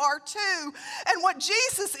hope you are too. And what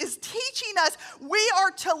Jesus is teaching us, we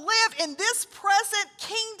are to live in this present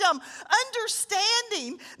kingdom,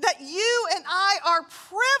 understanding that you and I are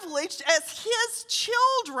privileged as his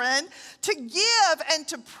children to give and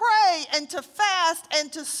to pray and to fast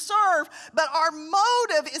and to serve. But our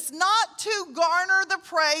motive is not to garner the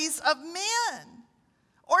praise of men,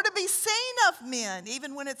 or to be seen of men,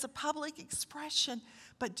 even when it's a public expression,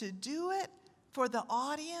 but to do it for the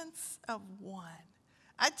audience of one.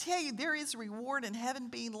 I tell you, there is reward in heaven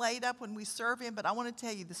being laid up when we serve him, but I want to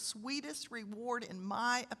tell you the sweetest reward, in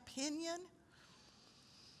my opinion,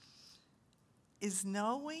 is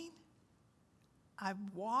knowing I've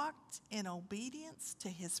walked in obedience to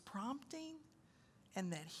his prompting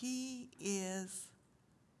and that he is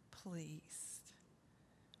pleased.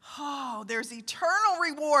 Oh, there's eternal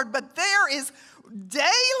reward, but there is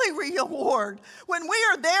daily reward when we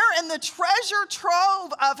are there in the treasure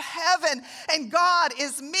trove of heaven and God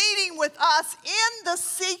is meeting with us in the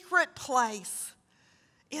secret place.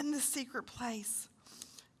 In the secret place.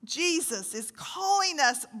 Jesus is calling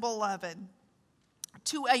us, beloved,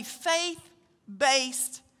 to a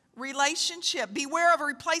faith-based relationship. Beware of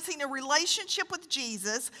replacing a relationship with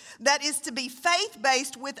Jesus that is to be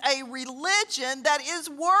faith-based with a religion that is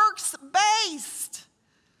works-based.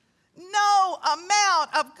 No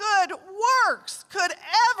amount of good works could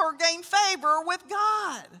ever gain favor with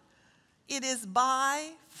God. It is by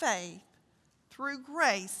faith, through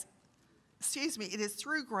grace. It is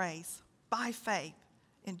through grace, by faith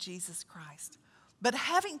in Jesus Christ. But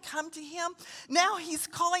having come to him, now he's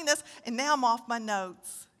calling us, and now I'm off my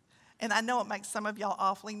notes. And I know it makes some of y'all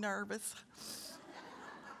awfully nervous.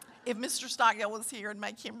 If Mr. Stockdale was here, it'd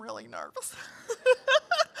make him really nervous.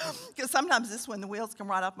 Because sometimes this is when the wheels come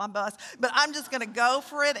right off my bus. But I'm just going to go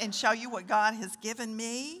for it and show you what God has given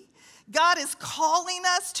me. God is calling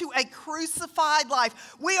us to a crucified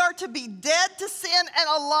life. We are to be dead to sin and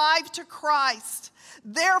alive to Christ.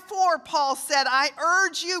 Therefore, Paul said, I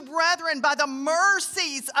urge you, brethren, by the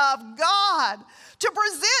mercies of God, to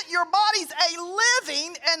present your bodies a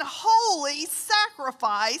living and holy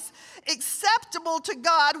sacrifice, acceptable to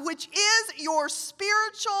God, which is your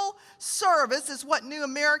spiritual service, is what New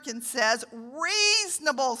American says.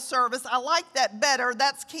 Reasonable service. I like that better.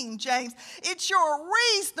 That's King James. It's your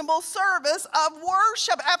reasonable service of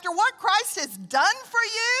worship. After what Christ has done for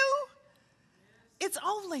you, it's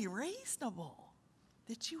only reasonable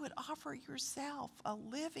that you would offer yourself a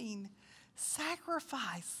living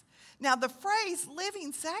sacrifice. Now, the phrase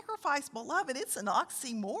living sacrifice, beloved, it's an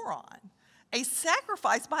oxymoron. A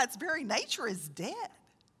sacrifice by its very nature is dead.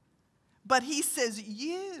 But he says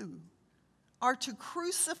you are to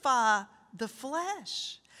crucify the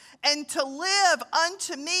flesh and to live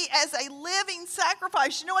unto me as a living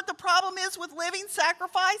sacrifice. You know what the problem is with living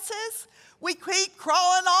sacrifices? We keep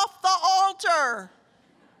crawling off the altar.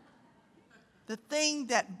 The thing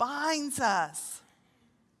that binds us,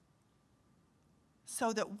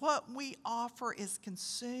 so that what we offer is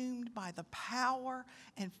consumed by the power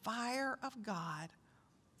and fire of God,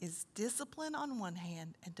 is discipline on one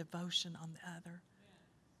hand and devotion on the other.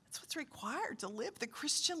 That's what's required to live the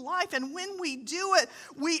Christian life. And when we do it,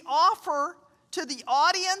 we offer to the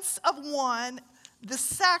audience of one the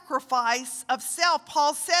sacrifice of self.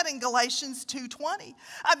 Paul said in Galatians 2:20,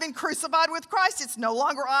 I've been crucified with Christ. It's no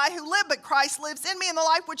longer I who live, but Christ lives in me. In the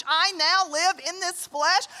life which I now live in this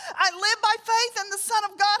flesh, I live by faith in the Son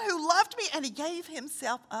of God who loved me, and he gave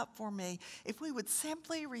himself up for me. If we would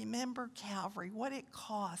simply remember Calvary, what it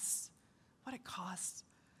costs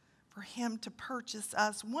for him to purchase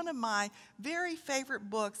us. One of my very favorite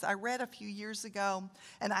books I read a few years ago,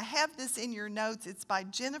 and I have this in your notes. It's by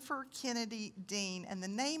Jennifer Kennedy Dean, and the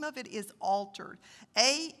name of it is Altered.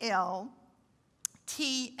 ALTAR''D.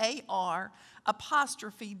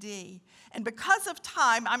 And because of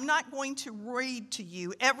time, I'm not going to read to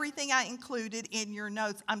you everything I included in your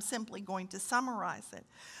notes. I'm simply going to summarize it.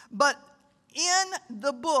 But in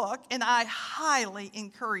the book, and I highly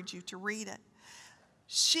encourage you to read it,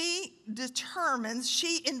 she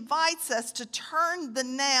invites us to turn the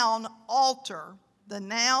noun altar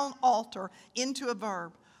into a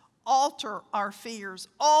verb. Alter our fears,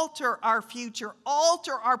 alter our future,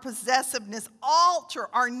 alter our possessiveness, alter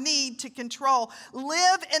our need to control.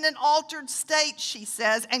 Live in an altered state, she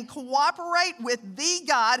says, and cooperate with the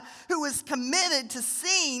God who is committed to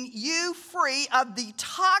seeing you free of the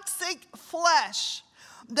toxic flesh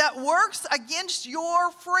that works against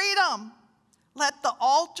your freedom. Let the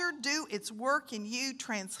altar do its work in you,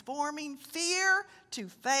 transforming fear to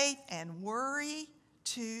faith and worry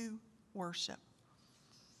to worship.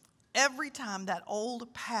 Every time that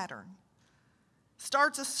old pattern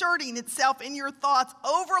starts asserting itself in your thoughts,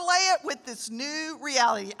 overlay it with this new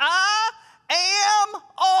reality. I am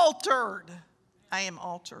altered. I am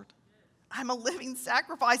altered. I'm a living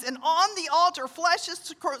sacrifice. And on the altar, flesh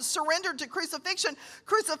is surrendered to crucifixion.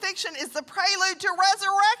 Crucifixion is the prelude to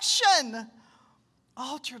resurrection.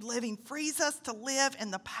 Altered living frees us to live in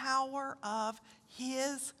the power of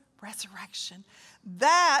his resurrection.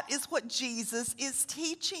 That is what Jesus is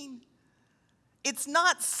teaching. It's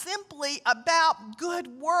not simply about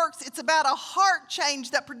good works. It's about a heart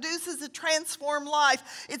change that produces a transformed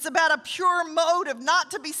life. It's about a pure motive,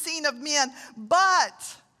 not to be seen of men,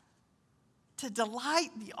 but to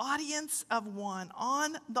delight the audience of one.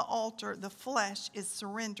 On the altar, the flesh is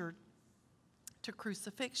surrendered to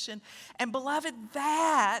crucifixion. And beloved,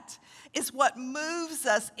 that is what moves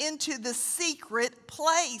us into the secret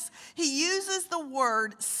place. He uses the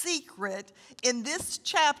word secret in this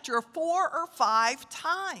chapter 4 or 5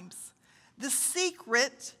 times. The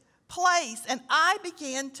secret place. And I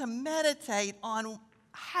began to meditate on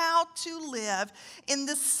how to live in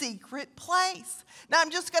the secret place. Now,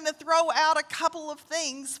 I'm just going to throw out a couple of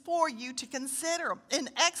things for you to consider. In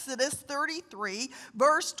Exodus 33,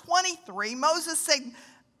 verse 23, Moses said,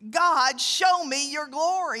 God, show me your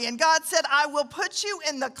glory. And God said, I will put you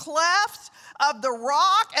in the cleft of the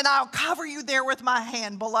rock, and I'll cover you there with my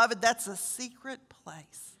hand. Beloved, that's a secret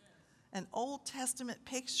place. An Old Testament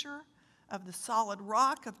picture of the solid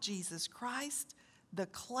rock of Jesus Christ. The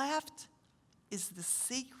cleft is the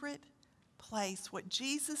secret place. What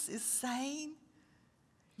Jesus is saying,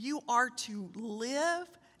 you are to live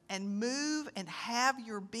and move and have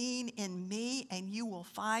your being in me, and you will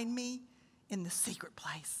find me in the secret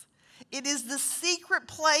place. It is the secret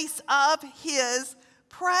place of his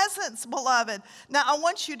presence, beloved. Now, I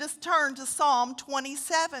want you to turn to Psalm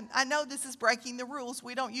 27. I know this is breaking the rules.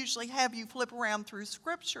 We don't usually have you flip around through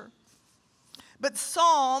Scripture. But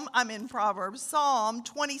Psalm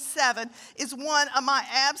 27 is one of my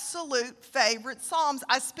absolute favorite Psalms.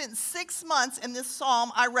 I spent 6 months in this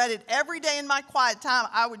Psalm. I read it every day in my quiet time.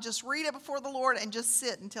 I would just read it before the Lord and just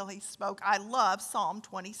sit until he spoke. I love Psalm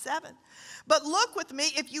 27. But look with me,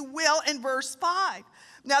 if you will, in verse 5.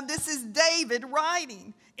 Now, this is David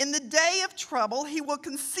writing. In the day of trouble, he will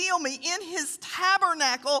conceal me in his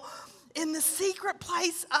tabernacle. In the secret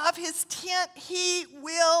place of his tent, he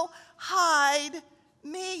will hide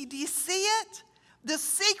me. Do you see it? The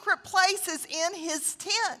secret place is in his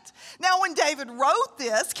tent. Now, when David wrote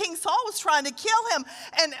this, King Saul was trying to kill him.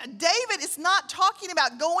 And David is not talking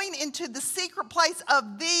about going into the secret place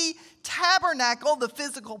of the tabernacle, the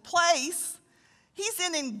physical place. He's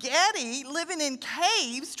in En-Gedi, living in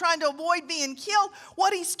caves, trying to avoid being killed.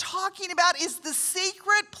 What he's talking about is the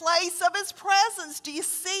secret place of his presence. Do you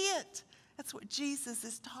see it? That's what Jesus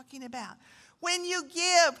is talking about. When you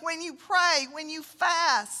give, when you pray, when you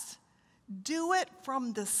fast, do it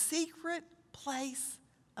from the secret place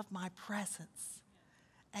of my presence.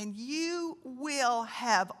 And you will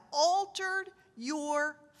have altered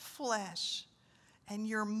your flesh, and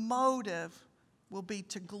your motive will be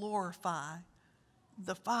to glorify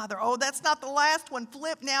the Father. Oh, that's not the last one.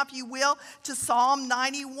 Flip now, if you will, to Psalm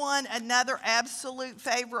 91, another absolute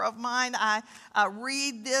favorite of mine. I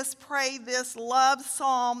read this, pray this, love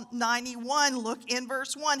Psalm 91. Look in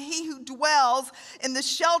verse 1. He who dwells in the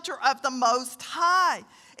shelter of the Most High.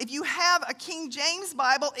 If you have a King James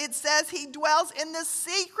Bible, it says he dwells in the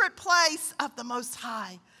secret place of the Most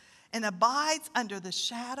High and abides under the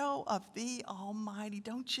shadow of the Almighty.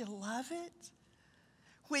 Don't you love it?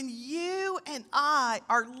 When you and I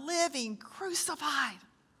are living crucified,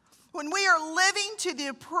 when we are living to the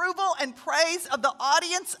approval and praise of the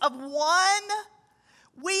audience of one,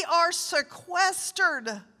 we are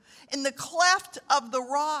sequestered in the cleft of the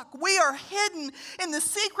rock. We are hidden in the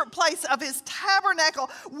secret place of his tabernacle.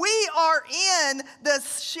 We are in the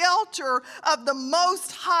shelter of the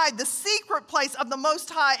Most High, the secret place of the Most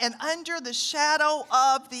High, and under the shadow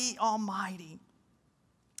of the Almighty.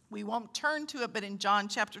 We won't turn to it, but in John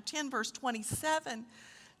chapter 10, verse 27,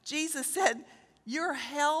 Jesus said, You're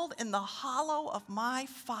held in the hollow of my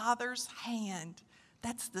Father's hand.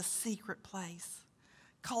 That's the secret place.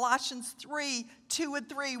 Colossians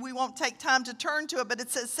 3:2-3, we won't take time to turn to it, but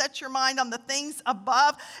it says, set your mind on the things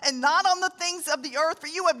above and not on the things of the earth, for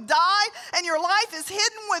you have died and your life is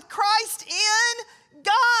hidden with Christ in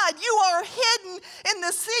God. You are hidden in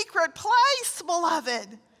the secret place,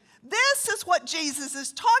 beloved. This is what Jesus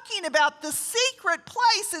is talking about. The secret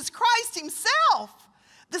place is Christ himself.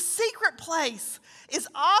 The secret place is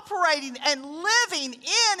operating and living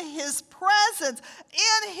in his presence,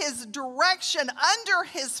 in his direction, under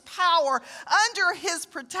his power, under his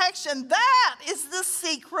protection. That is the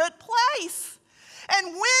secret place. And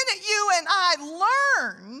when you and I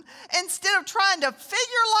learn, instead of trying to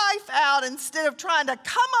figure life out, instead of trying to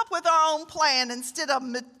come up with our own plan, instead of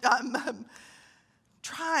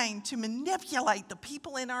trying to manipulate the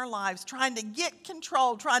people in our lives, trying to get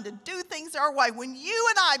control, trying to do things our way, when you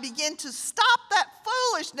and I begin to stop that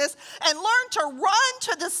foolishness and learn to run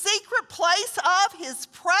to the secret place of his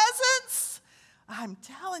presence, I'm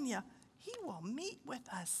telling you, he will meet with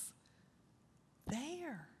us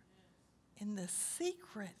there in the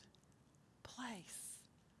secret place.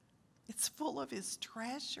 It's full of his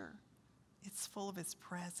treasure. It's full of his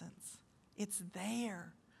presence. It's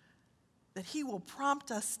there that he will prompt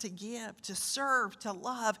us to give, to serve, to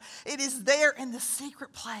love. It is there in the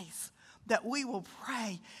secret place that we will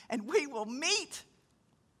pray and we will meet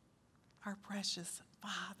our precious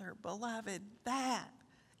Father. Beloved, that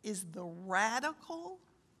is the radical,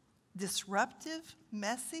 disruptive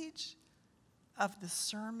message of the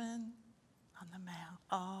Sermon on the Mount.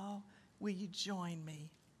 Oh, will you join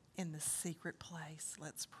me in the secret place?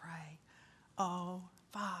 Let's pray. Oh,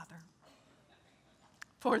 Father,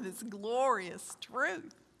 for this glorious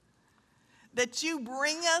truth that you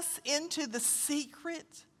bring us into the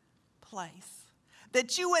secret place,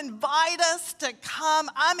 that you invite us to come,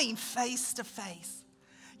 face to face.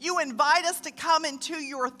 You invite us to come into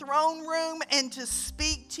your throne room and to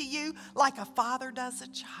speak to you like a father does a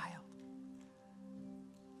child.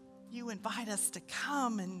 You invite us to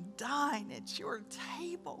come and dine at your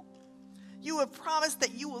table. You have promised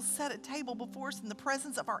that you will set a table before us in the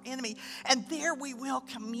presence of our enemy, and there we will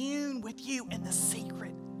commune with you in the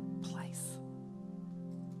secret place.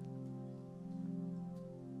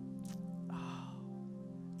 Oh,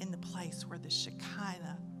 in the place where the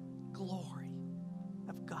Shekinah glory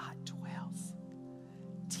of God dwells.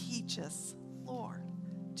 Teach us, Lord,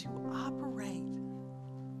 to operate,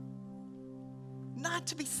 not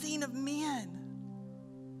to be seen of men,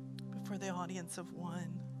 but for the audience of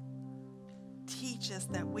one. Teach us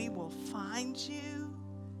that we will find you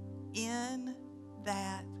in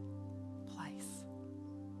that place.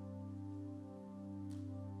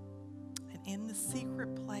 And in the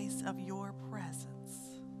secret place of your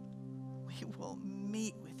presence, we will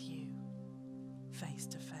meet with you face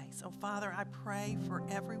to face. Oh, Father, I pray for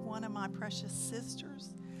every one of my precious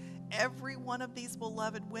sisters, every one of these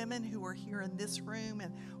beloved women who are here in this room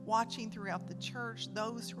and watching throughout the church,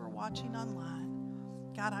 those who are watching online.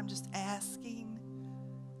 God, I'm just asking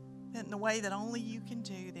that in the way that only you can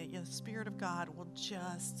do, that the Spirit of God will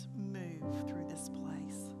just move through this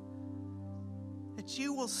place. That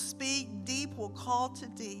you will speak, deep will call to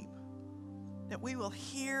deep. That we will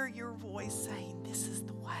hear your voice saying, this is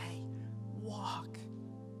the way, walk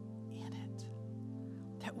in it.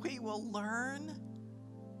 That we will learn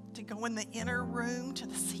to go in the inner room to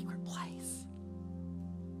the secret place.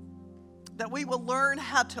 That we will learn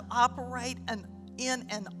how to operate in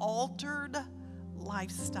an altered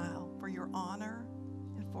lifestyle for your honor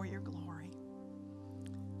and for your glory.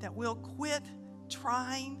 That we'll quit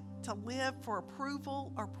trying to live for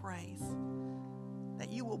approval or praise.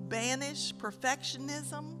 That you will banish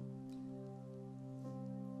perfectionism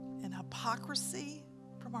and hypocrisy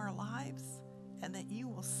from our lives, and that you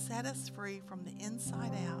will set us free from the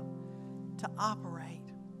inside out to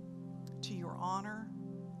operate to your honor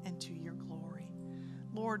and to your glory.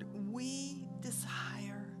 Lord, we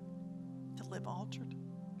desire to live altered.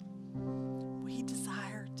 We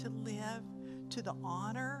desire to live to the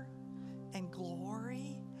honor and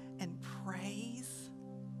glory and praise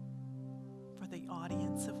for the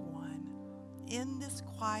audience of one. In this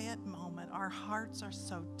quiet moment, our hearts are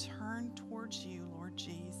so turned towards you, Lord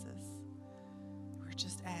Jesus. We're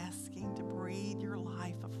just asking to breathe your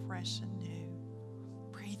life afresh and new.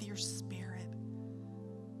 Breathe your Spirit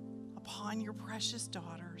upon your precious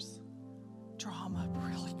daughters. Draw them up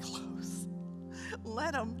really close.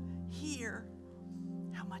 Let them hear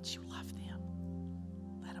how much you love them.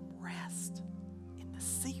 Let them rest in the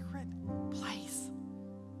secret place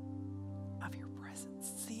of your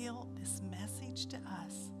presence. Seal this message to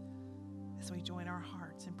us as we join our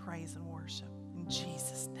hearts in praise and worship. In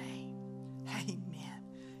Jesus' name, amen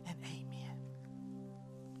and amen.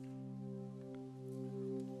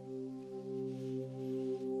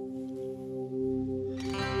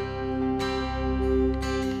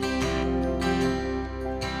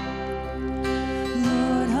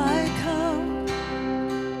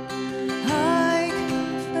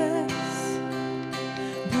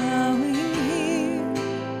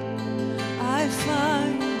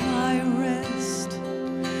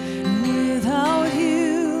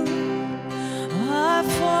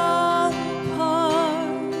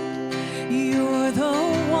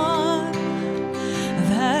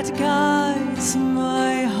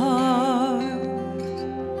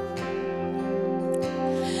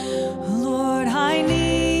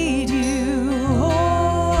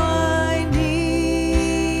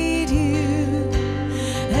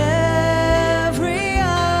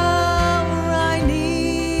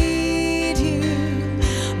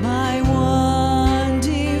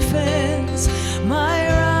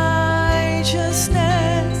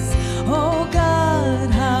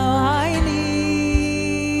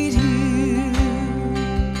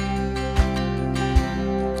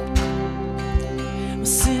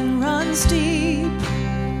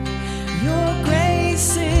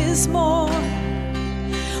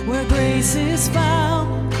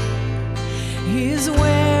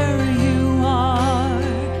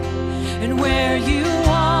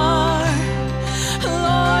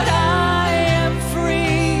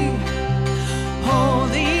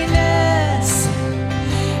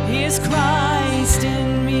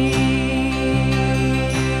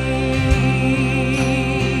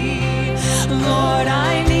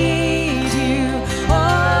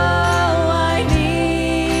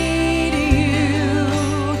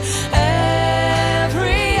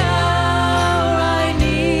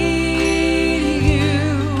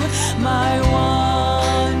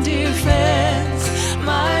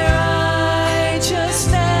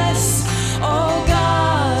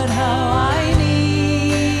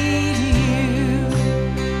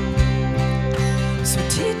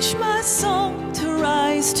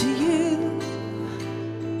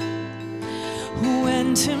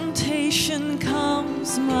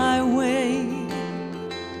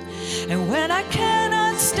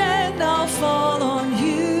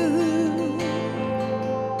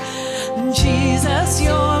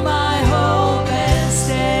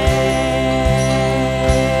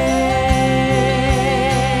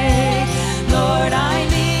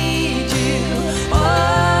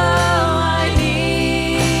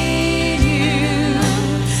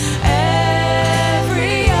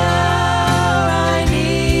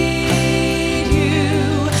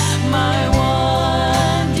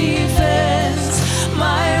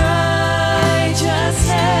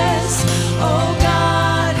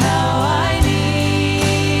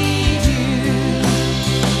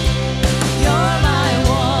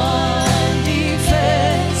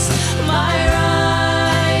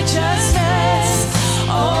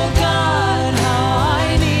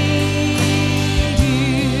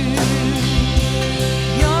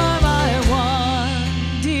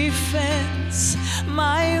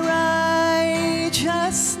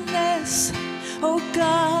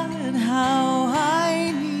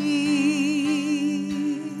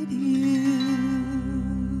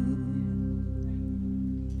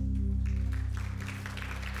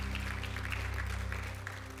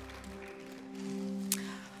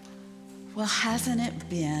 Well, hasn't it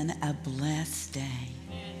been a blessed day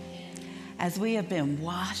as we have been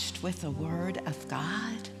washed with the Word of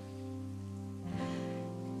God?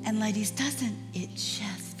 And ladies, doesn't it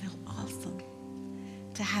just feel awesome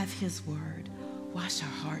to have His Word wash our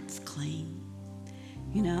hearts clean?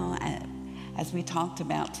 You know, as we talked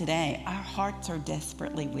about today, our hearts are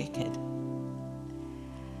desperately wicked.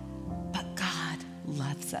 But God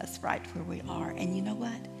loves us right where we are. And you know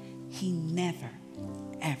what? He never,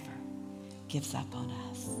 ever gives up on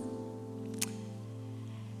us.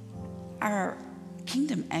 Our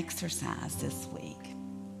kingdom exercise this week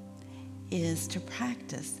is to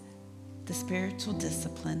practice the spiritual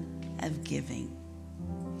discipline of giving.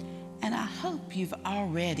 And I hope you've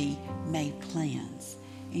already made plans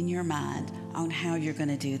in your mind on how you're going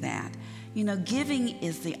to do that. You know, giving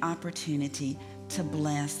is the opportunity to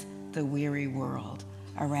bless the weary world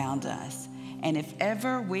around us. And if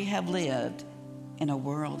ever we have lived in a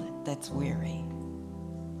world that's weary,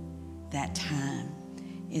 that time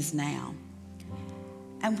is now.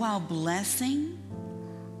 And while blessing,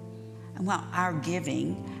 and while our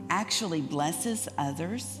giving actually blesses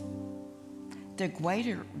others, the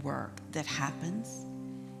greater work that happens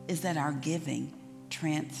is that our giving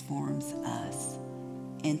transforms us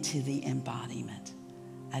into the embodiment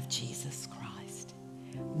of Jesus Christ.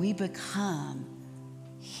 We become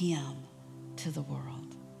him to the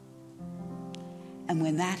world. And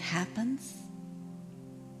when that happens,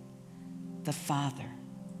 the Father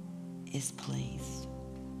is pleased.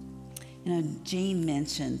 You know, Jean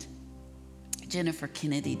mentioned Jennifer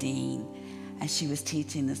Kennedy Dean as she was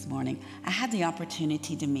teaching this morning. I had the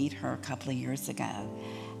opportunity to meet her a couple of years ago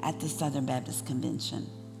at the Southern Baptist Convention.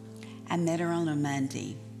 I met her on a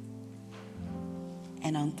Monday,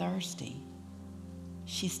 and on Thursday,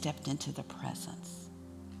 she stepped into the presence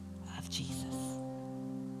of Jesus.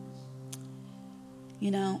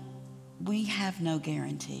 You know, we have no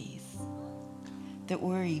guarantees that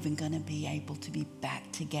we're even going to be able to be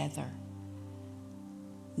back together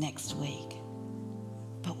next week.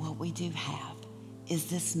 But what we do have is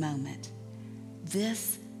this moment,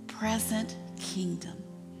 this present kingdom,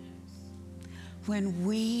 when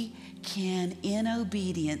we can, in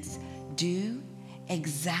obedience, do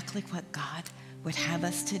exactly what God would have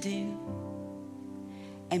us to do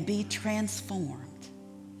and be transformed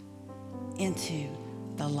into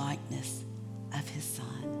the likeness of his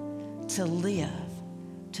Son, to live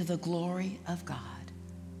to the glory of God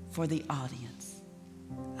for the audience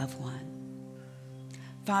of one.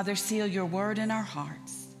 Father, seal your word in our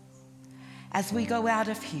hearts. As we go out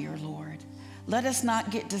of here, Lord, let us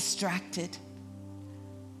not get distracted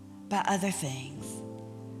by other things,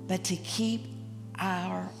 but to keep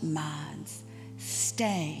our minds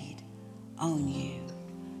stayed on you,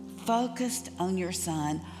 focused on your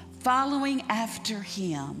Son, following after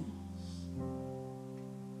him.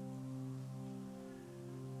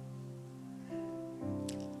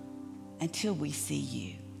 Until we see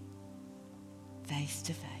you face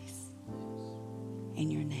to face.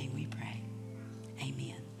 In your name we pray.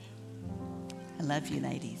 Amen. I love you,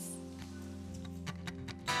 ladies.